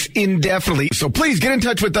auto rates indefinitely. So please get in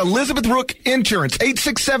touch with Elizabeth Rook Insurance,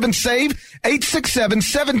 867-SAVE,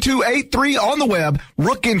 867-7283 on the web,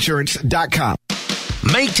 rookinsurance.com.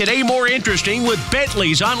 Make today more interesting with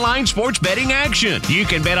Betly's online sports betting action. You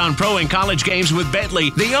can bet on pro and college games with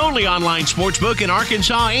Betly, the only online sports book in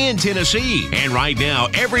Arkansas and Tennessee. And right now,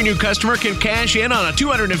 every new customer can cash in on a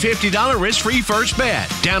 $250 risk-free first bet.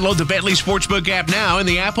 Download the Betly Sportsbook app now in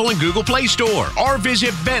the Apple and Google Play Store or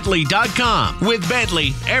visit Betly.com. With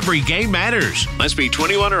Betly, every game matters. Must be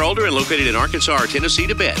 21 or older and located in Arkansas or Tennessee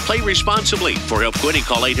to bet. Play responsibly. For help quitting,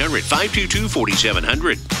 call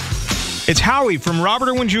 800-522-4700. It's Howie from Robert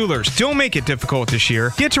Irwin Jewelers. Don't make it difficult this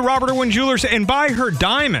year. Get to Robert Irwin Jewelers and buy her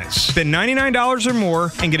diamonds. Spend $99 or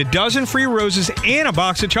more and get a dozen free roses and a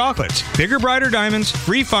box of chocolates. Bigger, brighter diamonds,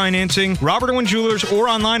 free financing, Robert Irwin Jewelers, or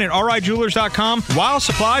online at rijewelers.com while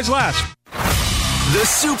supplies last. The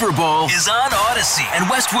Super Bowl is on Odyssey, and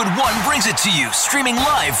Westwood One brings it to you, streaming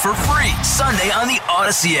live for free Sunday on the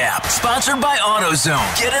Odyssey app. Sponsored by AutoZone.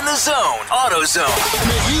 Get in the zone. AutoZone.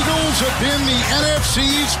 The Eagles have been the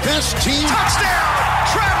NFC's best team. Touchdown!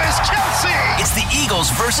 Travis Kelce! It's the Eagles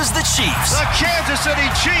versus the Chiefs. The Kansas City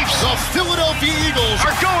Chiefs. The Philadelphia Eagles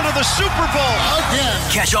are going to the Super Bowl again.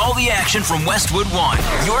 Catch all the action from Westwood One.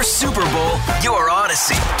 Your Super Bowl, your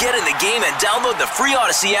Odyssey. Get in the game and download the free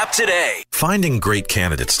Odyssey app today. Finding great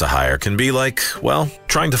candidates to hire can be like, well,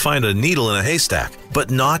 trying to find a needle in a haystack, but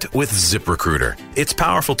not with ZipRecruiter. Its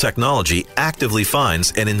powerful technology actively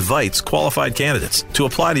finds and invites qualified candidates to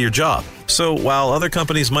apply to your job. So while other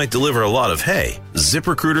companies might deliver a lot of hay,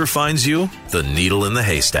 ZipRecruiter finds you the needle in the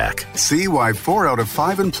haystack. See why 4 out of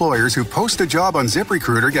 5 employers who post a job on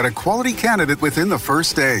ZipRecruiter get a quality candidate within the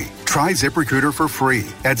first day. Try ZipRecruiter for free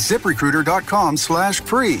at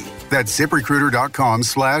ZipRecruiter.com/free. That's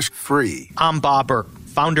ZipRecruiter.com/free. I'm Bob Burke,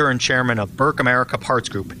 founder and chairman of Burke America Parts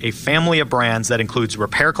Group, a family of brands that includes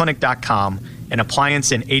RepairClinic.com, an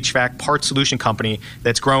appliance and HVAC parts solution company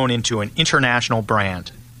that's grown into an international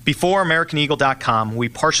brand. Before AmericanEagle.com, we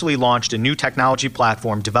partially launched a new technology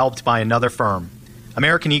platform developed by another firm.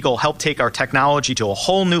 American Eagle helped take our technology to a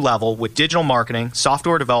whole new level with digital marketing,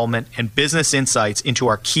 software development, and business insights into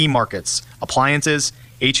our key markets, appliances,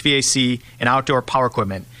 HVAC, and outdoor power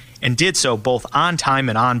equipment, and did so both on time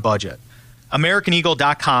and on budget.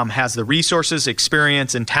 AmericanEagle.com has the resources,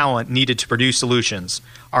 experience, and talent needed to produce solutions.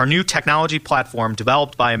 Our new technology platform,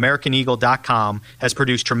 developed by AmericanEagle.com, has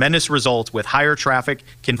produced tremendous results with higher traffic,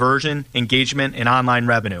 conversion, engagement, and online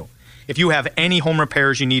revenue. If you have any home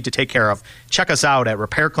repairs you need to take care of, check us out at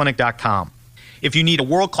RepairClinic.com. If you need a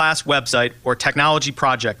world-class website or technology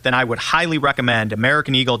project, then I would highly recommend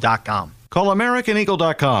AmericanEagle.com. Call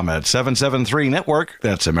AmericanEagle.com at 773-NETWORK.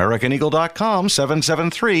 That's AmericanEagle.com,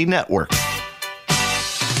 773-NETWORK.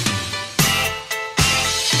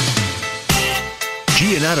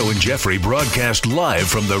 Giannato and Jeffrey broadcast live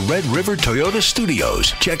from the Red River Toyota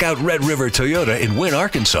Studios. Check out Red River Toyota in Wynn,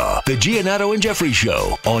 Arkansas. The Giannato and Jeffrey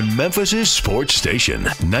Show on Memphis' sports station,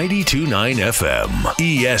 92.9 FM,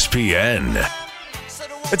 ESPN.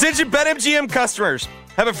 Attention BetMGM customers.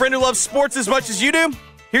 Have a friend who loves sports as much as you do?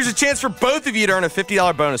 Here's a chance for both of you to earn a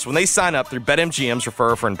 $50 bonus when they sign up through BetMGM's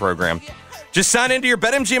Refer a Friend program. Just sign into your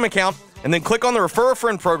BetMGM account and then click on the Refer a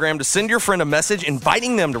Friend program to send your friend a message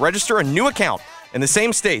inviting them to register a new account in the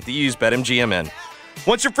same state that you use BetMGM in.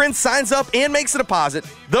 Once your friend signs up and makes a deposit,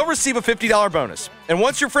 they'll receive a $50 bonus. And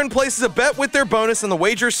once your friend places a bet with their bonus and the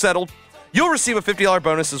wager is settled, you'll receive a $50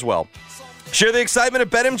 bonus as well. Share the excitement of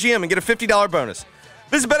BetMGM and get a $50 bonus.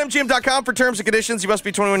 Visit BetMGM.com for terms and conditions. You must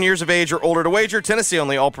be 21 years of age or older to wager. Tennessee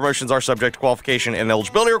only. All promotions are subject to qualification and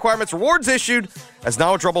eligibility requirements. Rewards issued as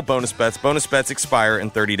non-withdrawable bonus bets. Bonus bets expire in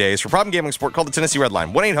 30 days. For problem gambling support, call the Tennessee Red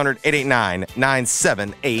Line,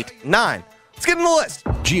 1-800-889-9789. Let's get in the list.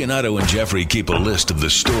 Giannato and Jeffrey keep a list of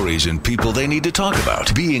the stories and people they need to talk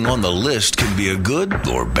about. Being on the list can be a good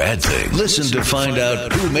or bad thing. Listen to find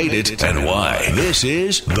out who made it and why. This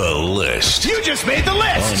is The List. You just made the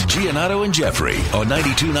list! On Giannato and Jeffrey on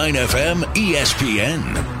 92.9 FM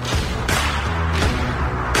ESPN.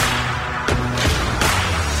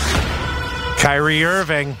 Kyrie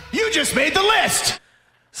Irving. You just made the list!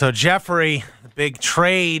 So Jeffrey, the big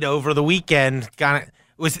trade over the weekend,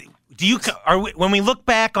 when we look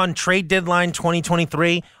back on trade deadline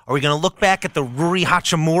 2023, are we going to look back at the Rui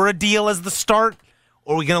Hachimura deal as the start,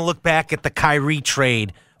 or are we going to look back at the Kyrie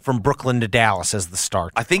trade from Brooklyn to Dallas as the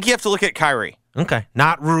start? I think you have to look at Kyrie. Okay,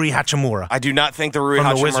 not Rui Hachimura. I do not think the Rui Hachimura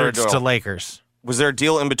from the Wizards deal. to Lakers. Was there a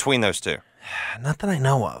deal in between those two? Not that I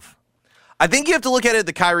know of. I think you have to look at it,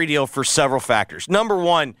 the Kyrie deal, for several factors. Number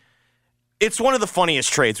one, it's one of the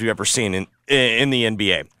funniest trades we've ever seen in the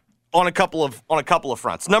NBA. On a couple of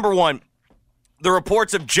fronts. Number one, the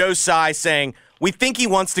reports of Joe Tsai saying we think he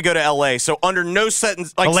wants to go to LA. So under no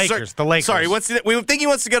sentence, like the Lakers. Sorry, we think he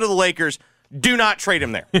wants to go to the Lakers. Do not trade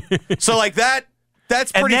him there. So like that.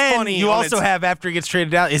 That's pretty funny. You also have, after he gets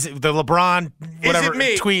traded out, is it the LeBron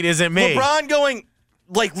tweet? Is it me? LeBron going,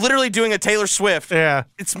 like, literally doing a Taylor Swift. Yeah,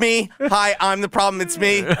 it's me. Hi, I'm the problem. It's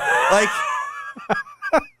me. Like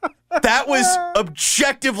that was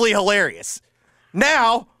objectively hilarious.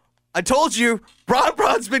 Now, I told you,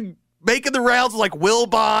 Bron's been making the rounds with like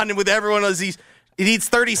Wilbon and with everyone else. He needs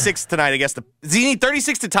 36 tonight, I guess. Does he need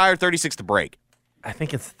 36 to tie or 36 to break? I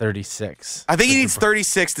think it's 36. I think he needs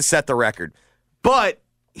 36 to set the record. But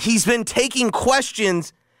he's been taking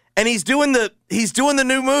questions, and he's doing the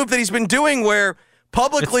new move that he's been doing where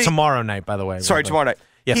publicly. It's tomorrow night, by the way. Sorry, tomorrow night.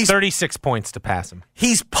 Yeah, 36 points to pass him.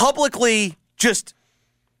 He's publicly just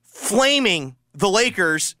flaming the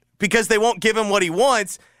Lakers because they won't give him what he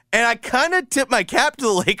wants. And I kind of tip my cap to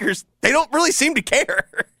the Lakers. They don't really seem to care.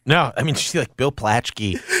 No, I mean, she's like Bill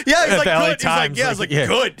Plaschke. Yeah, he's like, the LA good. Times. He's like,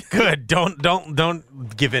 good. Good.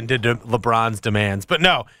 Don't give in to LeBron's demands. But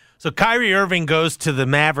no. So Kyrie Irving goes to the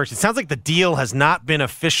Mavericks. It sounds like the deal has not been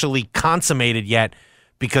officially consummated yet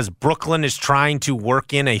because Brooklyn is trying to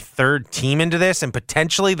work in a third team into this, and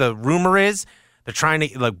potentially the rumor is they're trying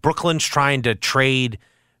to, like, Brooklyn's trying to trade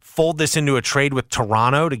fold this into a trade with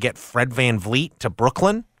Toronto to get Fred VanVleet to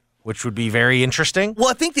Brooklyn, which would be very interesting. Well,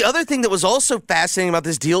 I think the other thing that was also fascinating about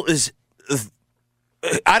this deal is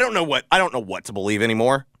I don't know what to believe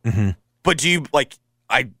anymore. Mm-hmm. But do you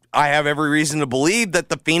I have every reason to believe that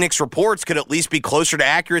the Phoenix reports could at least be closer to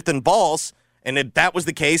accurate than Ball's, and if that was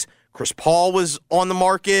the case, Chris Paul was on the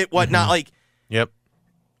market, whatnot. Yep.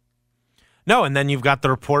 No, and then you've got the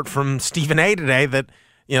report from Stephen A. today that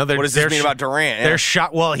what does this mean about Durant? Yeah.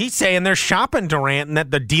 Well, he's saying they're shopping Durant and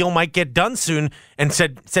that the deal might get done soon, and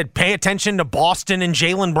said pay attention to Boston and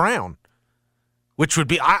Jaylen Brown, which would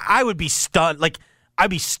be I would be stunned. I'd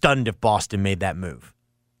be stunned if Boston made that move.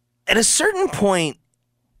 At a certain point,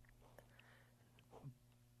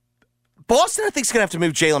 Boston, I think, is going to have to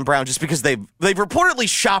move Jaylen Brown just because they've reportedly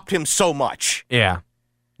shopped him so much. Yeah.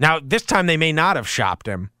 Now, this time they may not have shopped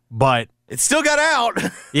him, but it still got out.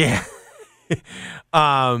 Yeah.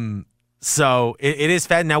 So it is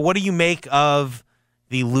fat. Now, what do you make of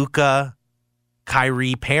the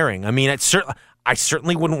Luka-Kyrie pairing? I mean, I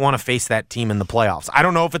certainly wouldn't want to face that team in the playoffs. I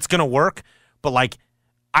don't know if it's going to work, but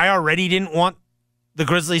I already didn't want the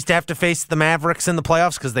Grizzlies to have to face the Mavericks in the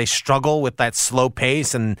playoffs because they struggle with that slow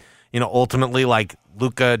pace and, ultimately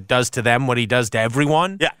Luka does to them what he does to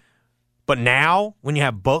everyone. Yeah. But now, when you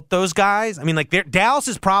have both those guys, I mean,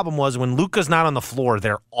 Dallas's problem was when Luka's not on the floor,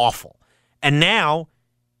 they're awful. And now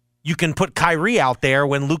you can put Kyrie out there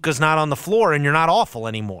when Luka's not on the floor and you're not awful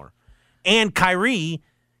anymore. And Kyrie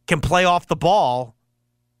can play off the ball.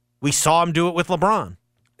 We saw him do it with LeBron.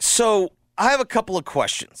 So I have a couple of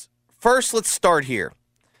questions. First, let's start here.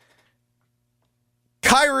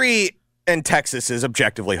 Kyrie and Texas is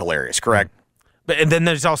objectively hilarious, correct? And then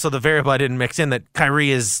there's also the variable I didn't mix in that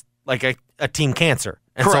Kyrie is like a team cancer.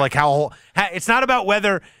 And correct. So it's not about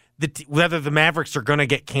whether the Mavericks are going to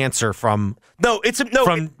get cancer from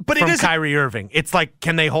Kyrie Irving. It's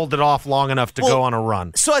can they hold it off long enough to go on a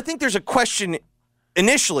run? So I think there's a question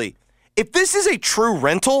initially. If this is a true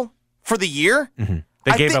rental for the year,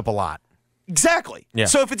 they gave up a lot. Exactly. Yeah.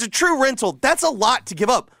 So if it's a true rental, that's a lot to give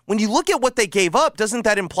up. When you look at what they gave up, doesn't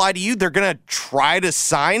that imply to you they're going to try to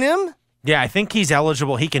sign him? Yeah, I think he's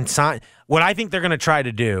eligible. He can sign. What I think they're going to try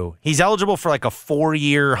to do, he's eligible for a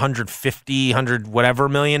 4-year, $100 whatever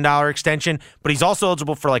million extension, but he's also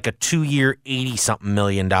eligible for a 2-year, $80-something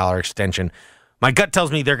million extension. My gut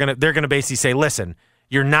tells me they're gonna basically say, listen,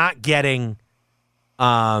 you're not getting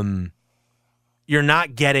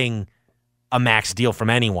a max deal from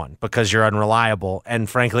anyone because you're unreliable, and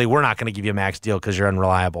frankly, we're not going to give you a max deal because you're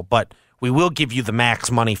unreliable, but we will give you the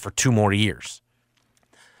max money for 2 more years.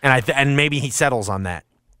 And maybe he settles on that.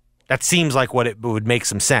 That seems like what it would make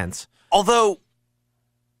some sense. Although,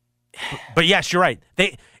 but yes, you're right.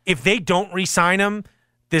 If they don't re-sign him,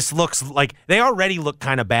 this looks like they already look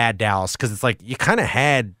kind of bad, Dallas, because it's you kind of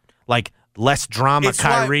had less drama,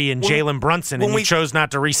 Kyrie and Jalen Brunson, and you chose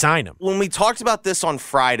not to re-sign him. When we talked about this on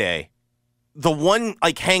Friday, the one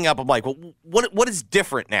hang up, I'm well, what is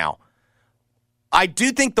different now? I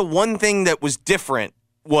do think the one thing that was different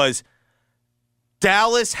was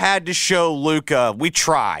Dallas had to show Luka, we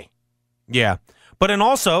try. Yeah. But and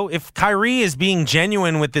also, if Kyrie is being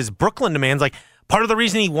genuine with his Brooklyn demands, part of the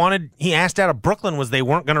reason he asked out of Brooklyn was they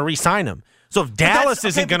weren't going to re-sign him. So if Dallas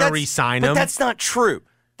isn't going to re-sign him. But that's not true.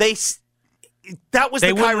 They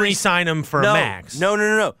wouldn't re-sign him for max.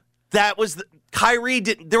 No. That was Kyrie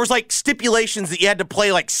did. There was stipulations that you had to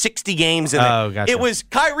play 60 games in there. Oh, gotcha. It was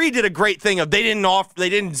Kyrie did a great thing of they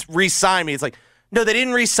didn't re-sign me. It's no, they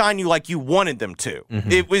didn't re-sign you like you wanted them to.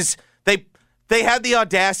 Mm-hmm. It was they had the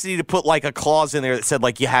audacity to put a clause in there that said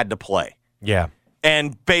you had to play. Yeah.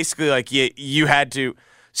 And basically you had to.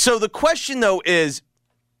 So the question though is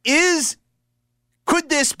could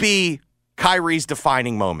this be Kyrie's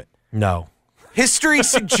defining moment? No. History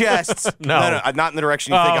suggests no, not in the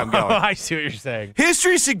direction you think I'm going. I see what you're saying.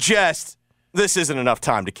 History suggests this isn't enough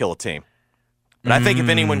time to kill a team. But I think if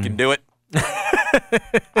anyone can do it,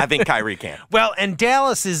 I think Kyrie can. Well, and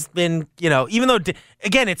Dallas has been, even though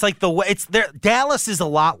again, it's Dallas is a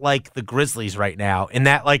lot like the Grizzlies right now in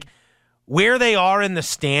that where they are in the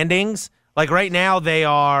standings, right now they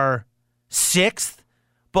are 6th,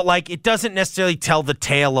 but it doesn't necessarily tell the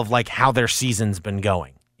tale of how their season's been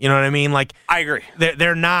going. You know what I mean? I agree.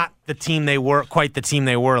 They're not the team they were, quite the team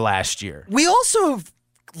they were last year. We also have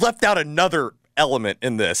left out another element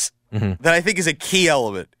in this that I think is a key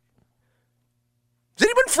element. Is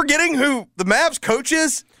anyone forgetting who the Mavs coach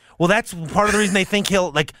is? Well, that's part of the reason they think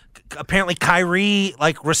he'll apparently Kyrie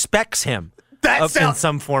respects him in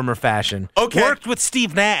some form or fashion. Okay, worked with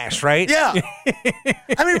Steve Nash, right? Yeah.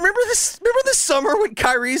 I mean, remember this summer when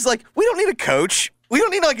Kyrie's we don't need a coach, we don't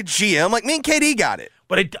need a GM. Me and KD got it.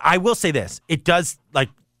 But I will say this. It does, like,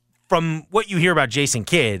 from what you hear about Jason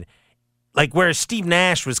Kidd, like, whereas Steve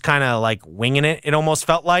Nash was kind of, like, winging it almost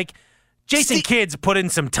felt like. Jason Kidd's put in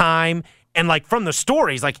some time, and, like, from the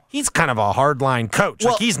stories, like, he's kind of a hardline coach.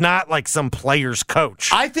 Well, like, he's not, like, some player's coach.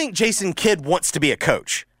 I think Jason Kidd wants to be a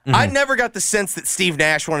coach. Mm-hmm. I never got the sense that Steve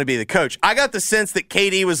Nash wanted to be the coach. I got the sense that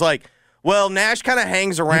KD was like, well, Nash kind of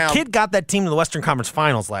hangs around. The Kidd got that team to the Western Conference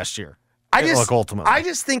Finals last year. Ultimately. I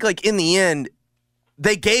just think, like, in the end,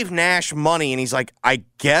 they gave Nash money, and he's like, I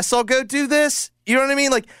guess I'll go do this. You know what I mean?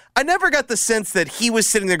 Like, I never got the sense that he was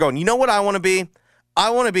sitting there going, you know what I want to be? I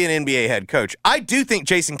want to be an NBA head coach. I do think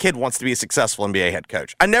Jason Kidd wants to be a successful NBA head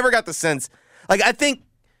coach. I never got the sense. Like, I think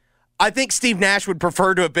Steve Nash would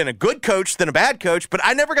prefer to have been a good coach than a bad coach, but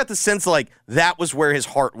I never got the sense like that was where his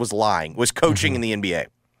heart was lying, was coaching in the NBA.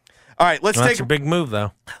 All right, that's a big move,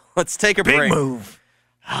 though. Let's take a break. Big move.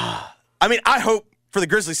 I mean, I hope, for the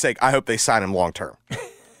Grizzlies' sake, I hope they sign him long term.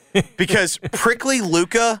 Because prickly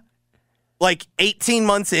Luka, like 18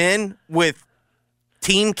 months in with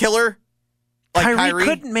team killer, like Kyrie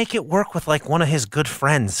couldn't make it work with like one of his good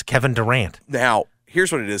friends, Kevin Durant. Now,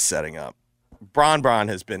 here's what it is setting up. Bron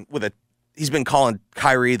has been he's been calling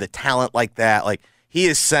Kyrie the talent like that. Like, he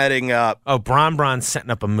is setting up. Oh, Bron's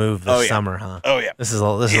setting up a move this summer, huh? Oh yeah. This is a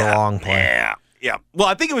long play. Yeah. Well,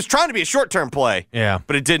 I think it was trying to be a short-term play. Yeah.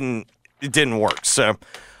 But it didn't work. So, all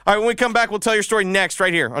right, when we come back, we'll tell your story next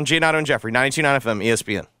right here on Giannotto and Jeffrey, 92.9 FM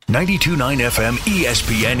ESPN. 92.9 FM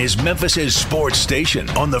ESPN is Memphis' sports station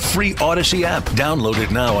on the free Odyssey app. Download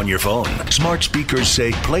it now on your phone. Smart speakers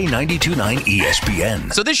say play 92.9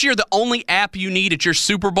 ESPN. So this year, the only app you need at your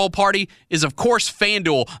Super Bowl party is, of course,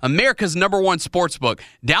 FanDuel, America's #1 sportsbook.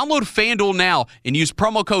 Download FanDuel now and use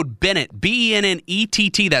promo code Bennett,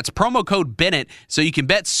 BENNETT. That's promo code Bennett, so you can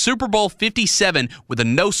bet Super Bowl 57 with a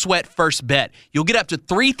no-sweat first bet. You'll get up to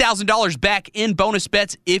 $3,000 back in bonus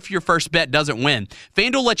bets if your first bet doesn't win.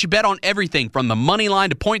 FanDuel lets you bet on everything from the money line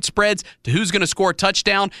to point spreads to who's going to score a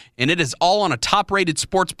touchdown, and it is all on a top-rated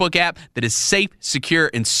sportsbook app that is safe, secure,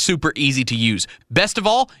 and super easy to use. Best of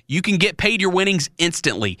all, you can get paid your winnings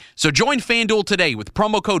instantly. So join FanDuel today with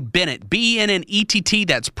promo code Bennett, BENNETT.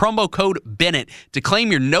 That's promo code Bennett to claim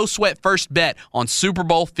your no-sweat first bet on Super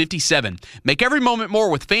Bowl 57. Make every moment more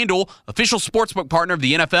with FanDuel, official sportsbook partner of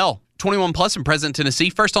the NFL. 21 plus in present Tennessee.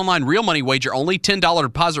 First online real money wager only. $10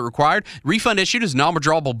 deposit required. Refund issued as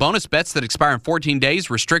non-withdrawable bonus bets that expire in 14 days.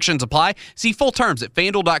 Restrictions apply. See full terms at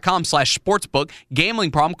FanDuel.com/sportsbook. Gambling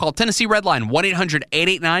problem? Call Tennessee Redline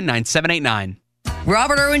 1-800-889-9789.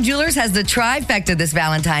 Robert Irwin Jewelers has the trifecta this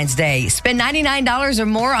Valentine's Day. Spend $99 or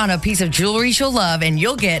more on a piece of jewelry she'll love, and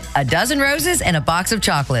you'll get a dozen roses and a box of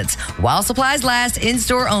chocolates. While supplies last,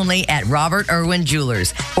 in-store only at Robert Irwin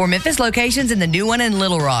Jewelers. 4 Memphis locations and the new one in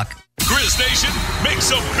Little Rock. Grizz Nation, make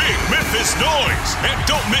some big Memphis noise. And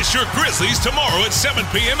don't miss your Grizzlies tomorrow at 7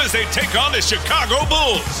 p.m. as they take on the Chicago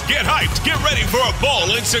Bulls. Get hyped, get ready for a ball,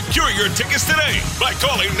 and secure your tickets today by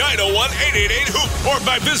calling 901-888-HOOP or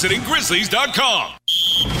by visiting Grizzlies.com.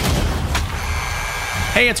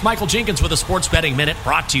 Hey, it's Michael Jenkins with a Sports Betting Minute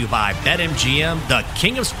brought to you by BetMGM, the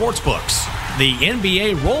king of sportsbooks. The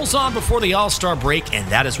NBA rolls on before the All-Star break, and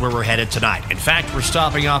that is where we're headed tonight. In fact, we're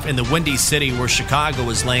stopping off in the Windy City where Chicago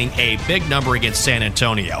is laying a big number against San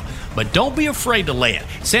Antonio. But don't be afraid to lay it.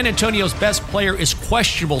 San Antonio's best player is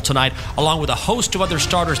questionable tonight, along with a host of other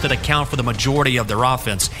starters that account for the majority of their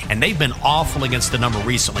offense, and they've been awful against the number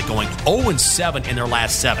recently, going 0-7 in their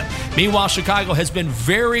last 7. Meanwhile, Chicago has been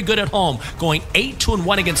very good at home, going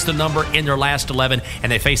 8-1 against the number in their last 11,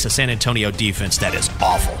 and they face a San Antonio defense that is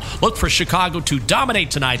awful. Look for Chicago to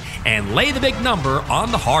dominate tonight and lay the big number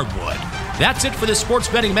on the hardwood. That's it for this Sports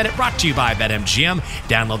Betting Minute brought to you by BetMGM.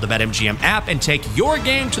 Download the BetMGM app and take your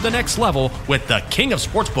game to the next level with the king of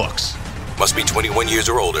sportsbooks. Must be 21 years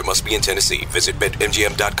or older. Must be in Tennessee. Visit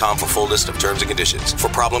BetMGM.com for full list of terms and conditions. For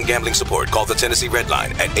problem gambling support, call the Tennessee Red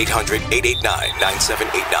Line at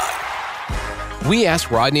 800-889-9789. We asked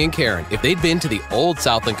Rodney and Karen if they'd been to the old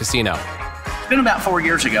Southland Casino. It's been about 4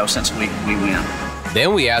 years ago since we went.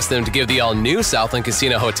 Then we asked them to give the all-new Southland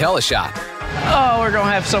Casino Hotel a shot. Oh, we're going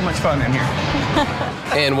to have so much fun in here.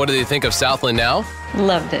 And what do they think of Southland now?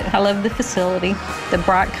 Loved it. I love the facility, the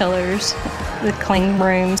bright colors, the clean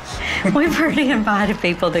rooms. We've already invited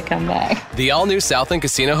people to come back. The all-new Southland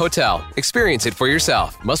Casino Hotel. Experience it for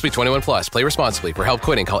yourself. Must be 21 plus. Play responsibly. For help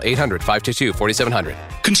quitting, call 800-522-4700.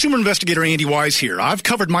 Consumer investigator Andy Wise here. I've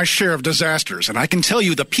covered my share of disasters, and I can tell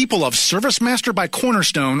you the people of ServiceMaster by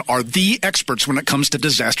Cornerstone are the experts when it comes to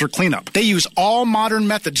disaster cleanup. They use all modern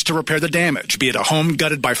methods to repair the damage, be it a home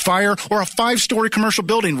gutted by fire or a 5-story commercial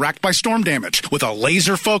building racked by storm damage, with a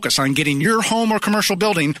laser focus on getting your home or commercial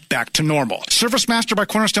building back to normal. ServiceMaster by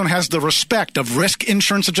Cornerstone has the respect of risk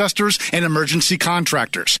insurance adjusters and emergency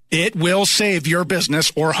contractors. It will save your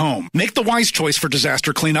business or home. Make the wise choice for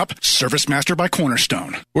disaster cleanup. ServiceMaster by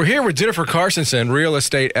Cornerstone. We're here with Jennifer Carsonson, real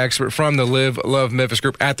estate expert from the Live Love Memphis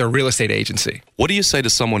Group at the Real Estate Agency. What do you say to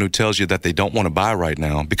someone who tells you that they don't want to buy right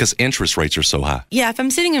now because interest rates are so high? Yeah, if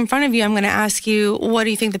I'm sitting in front of you, I'm going to ask you, what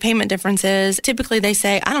do you think the payment difference is? Typically, they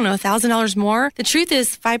say, I don't know, $1,000 more. The truth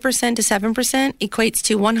is 5% to 7% equates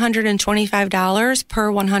to $125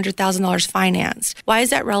 per $100,000 financed. Why is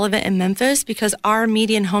that relevant in Memphis? Because our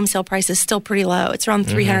median home sale price is still pretty low. It's around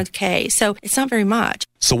 $300K, so it's not very much.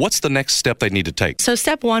 So what's the next step they need to take? So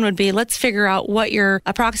step one would be, let's figure out what your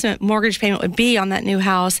approximate mortgage payment would be on that new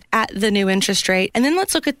house at the new interest rate. And then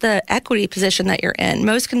let's look at the equity position that you're in.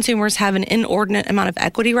 Most consumers have an inordinate amount of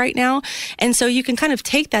equity right now. And so you can kind of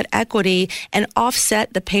take that equity and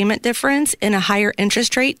offset the payment difference in a higher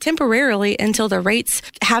interest rate temporarily until the rates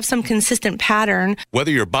have some consistent pattern.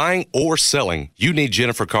 Whether you're buying or selling, you need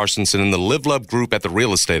Jennifer Carsonson in the Live Love Group at the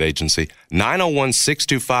Real Estate Agency,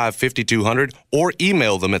 901-625-5200, or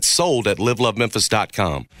email them at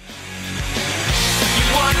sold@livelovememphis.com.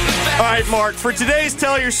 All right, Mark, for today's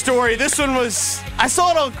Tell Your Story, this one was, I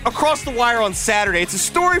saw it across the wire on Saturday. It's a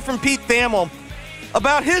story from Pete Thamel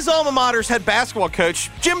about his alma mater's head basketball coach,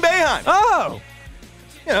 Jim Boeheim. Oh.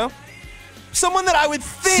 You know, someone that I would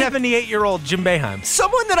think... 78-year-old Jim Boeheim.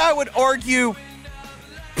 Someone that I would argue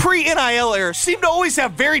pre-NIL era seemed to always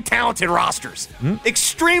have very talented rosters.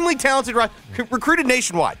 Extremely talented, recruited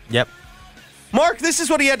nationwide. Yep. Mark, this is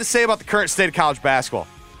what he had to say about the current state of college basketball.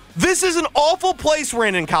 This is an awful place we're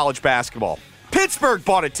in college basketball. Pittsburgh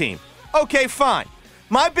bought a team. Okay, fine.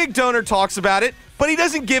 My big donor talks about it, but he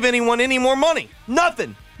doesn't give anyone any more money.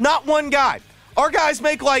 Nothing. Not one guy. Our guys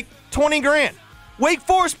make like 20 grand. Wake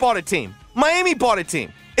Forest bought a team. Miami bought a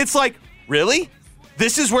team. It's like, really?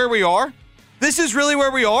 This is where we are? This is really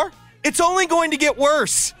where we are? It's only going to get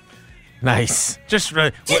worse. Nice. Do you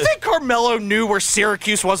think Carmelo knew where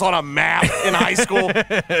Syracuse was on a map in high school?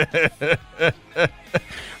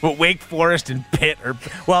 Well, Wake Forest and Pitt are...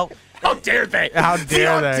 Well... How dare they? How dare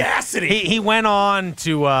the they? audacity. He went on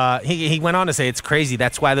to he went on to say it's crazy.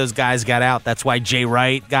 That's why those guys got out. That's why Jay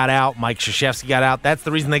Wright got out. Mike Krzyzewski got out. That's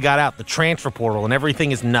the reason they got out. The transfer portal and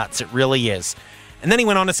everything is nuts. It really is. And then he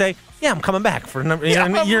went on to say, "Yeah, I'm coming back for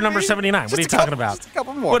year number 79." What are you talking about? Just a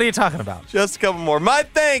couple more. What are you talking about? Just a couple more. My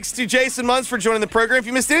thanks to Jason Munz for joining the program. If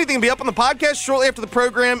you missed anything, it'll be up on the podcast shortly after the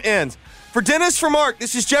program ends. For Dennis, for Mark,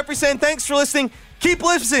 this is Jeffrey saying thanks for listening. Keep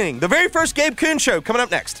listening. The very first Gabe Kuhn Show coming up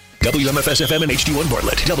next. WMFS-FM and HD1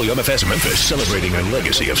 Bartlett. WMFS Memphis, celebrating a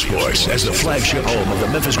legacy of sports as the flagship home of the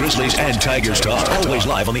Memphis Grizzlies and Tigers talk. Always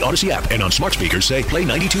live on the Odyssey app and on smart speakers. Say play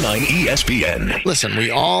 92.9 ESPN. Listen,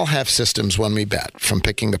 we all have systems when we bet, from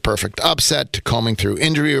picking the perfect upset to combing through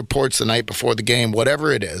injury reports the night before the game,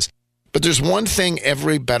 whatever it is. But there's one thing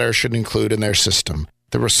every bettor should include in their system: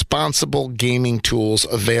 the responsible gaming tools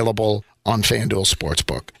available on FanDuel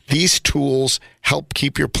Sportsbook. These tools help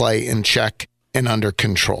keep your play in check and under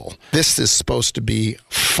control. This is supposed to be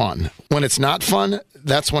fun. When it's not fun,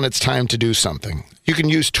 that's when it's time to do something. You can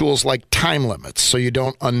use tools like time limits so you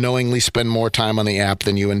don't unknowingly spend more time on the app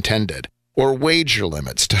than you intended, or wager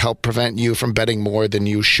limits to help prevent you from betting more than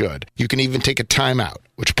you should. You can even take a timeout,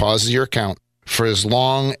 which pauses your account for as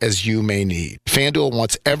long as you may need. FanDuel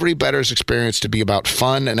wants every bettor's experience to be about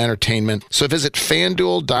fun and entertainment, so visit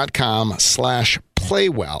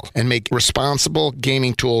FanDuel.com/playwell and make responsible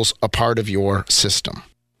gaming tools a part of your system.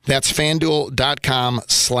 That's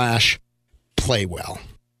FanDuel.com/playwell.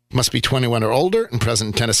 Must be 21 or older and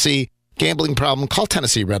present in Tennessee. Gambling problem? Call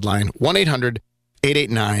Tennessee Redline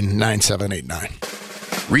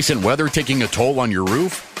 1-800-889-9789. Recent weather taking a toll on your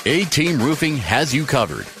roof? A-Team Roofing has you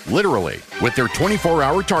covered, literally, with their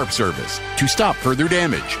 24-hour tarp service to stop further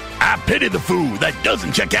damage. I pity the fool that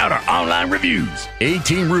doesn't check out our online reviews.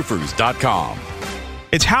 ATeamRoofers.com.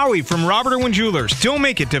 It's Howie from Robert Irwin Jewelers. Don't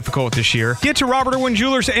make it difficult this year. Get to Robert Irwin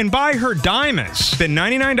Jewelers and buy her diamonds. Spend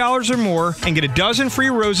 $99 or more and get a dozen free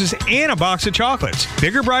roses and a box of chocolates.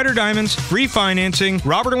 Bigger, brighter diamonds, free financing,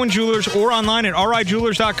 Robert Irwin Jewelers, or online at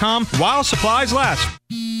rijewelers.com while supplies last.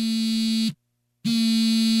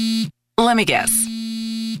 Let me guess.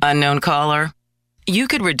 Unknown caller? You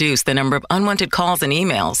could reduce the number of unwanted calls and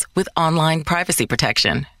emails with online privacy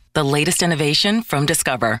protection. The latest innovation from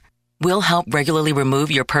Discover will help regularly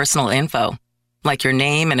remove your personal info, like your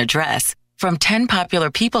name and address, from 10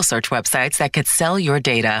 popular people search websites that could sell your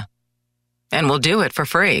data. And we'll do it for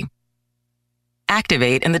free.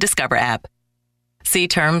 Activate in the Discover app. See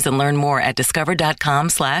terms and learn more at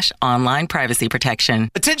discover.com/online privacy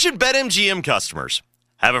protection. Attention BetMGM customers.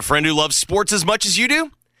 Have a friend who loves sports as much as you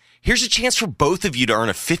do? Here's a chance for both of you to earn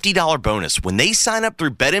a $50 bonus when they sign up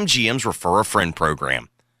through BetMGM's Refer a Friend program.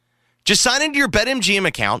 Just sign into your BetMGM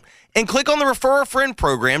account and click on the Refer a Friend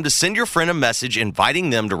program to send your friend a message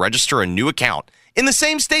inviting them to register a new account in the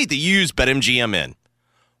same state that you use BetMGM in.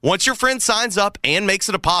 Once your friend signs up and makes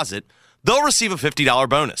a deposit, they'll receive a $50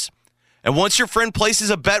 bonus. And once your friend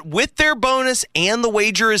places a bet with their bonus and the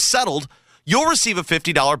wager is settled, you'll receive a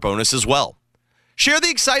 $50 bonus as well. Share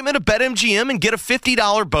the excitement of BetMGM and get a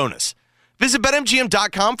 $50 bonus. Visit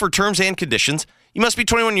BetMGM.com for terms and conditions. You must be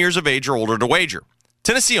 21 years of age or older to wager.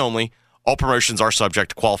 Tennessee only. All promotions are subject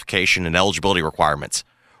to qualification and eligibility requirements.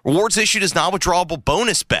 Rewards issued as non-withdrawable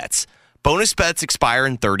bonus bets. Bonus bets expire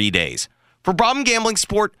in 30 days. For problem gambling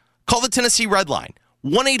support, call the Tennessee Red Line,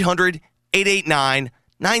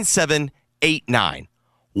 1-800-889-9789.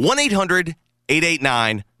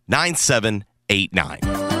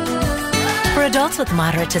 1-800-889-9789. For adults with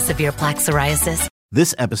moderate to severe plaque psoriasis.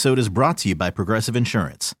 This episode is brought to you by Progressive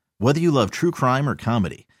Insurance. Whether you love true crime or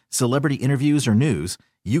comedy, celebrity interviews or news,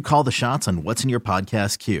 you call the shots on what's in your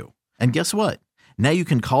podcast queue. And guess what? Now you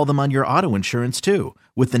can call them on your auto insurance too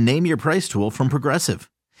with the Name Your Price tool from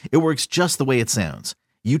Progressive. It works just the way it sounds.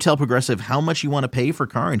 You tell Progressive how much you want to pay for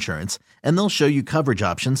car insurance, and they'll show you coverage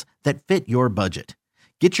options that fit your budget.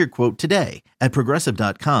 Get your quote today at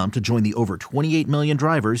Progressive.com to join the over 28 million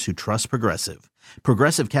drivers who trust Progressive.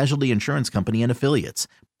 Progressive Casualty Insurance Company and Affiliates.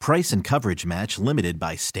 Price and coverage match limited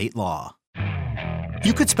by state law.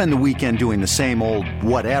 You could spend the weekend doing the same old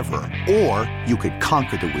whatever, or you could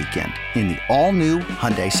conquer the weekend in the all-new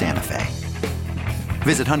Hyundai Santa Fe.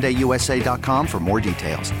 Visit HyundaiUSA.com for more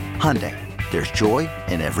details. Hyundai, there's joy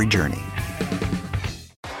in every journey.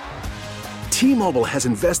 T-Mobile has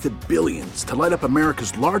invested billions to light up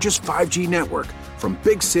America's largest 5G network, from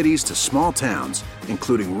big cities to small towns,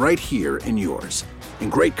 including right here in yours.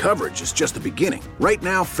 And great coverage is just the beginning. Right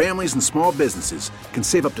now, families and small businesses can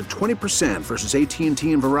save up to 20% versus AT&T and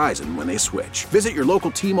Verizon when they switch. Visit your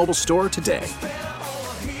local T-Mobile store today.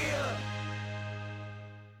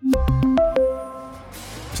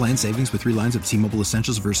 Plan savings with 3 lines of T-Mobile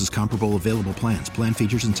Essentials versus comparable available plans. Plan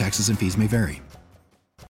features and taxes and fees may vary.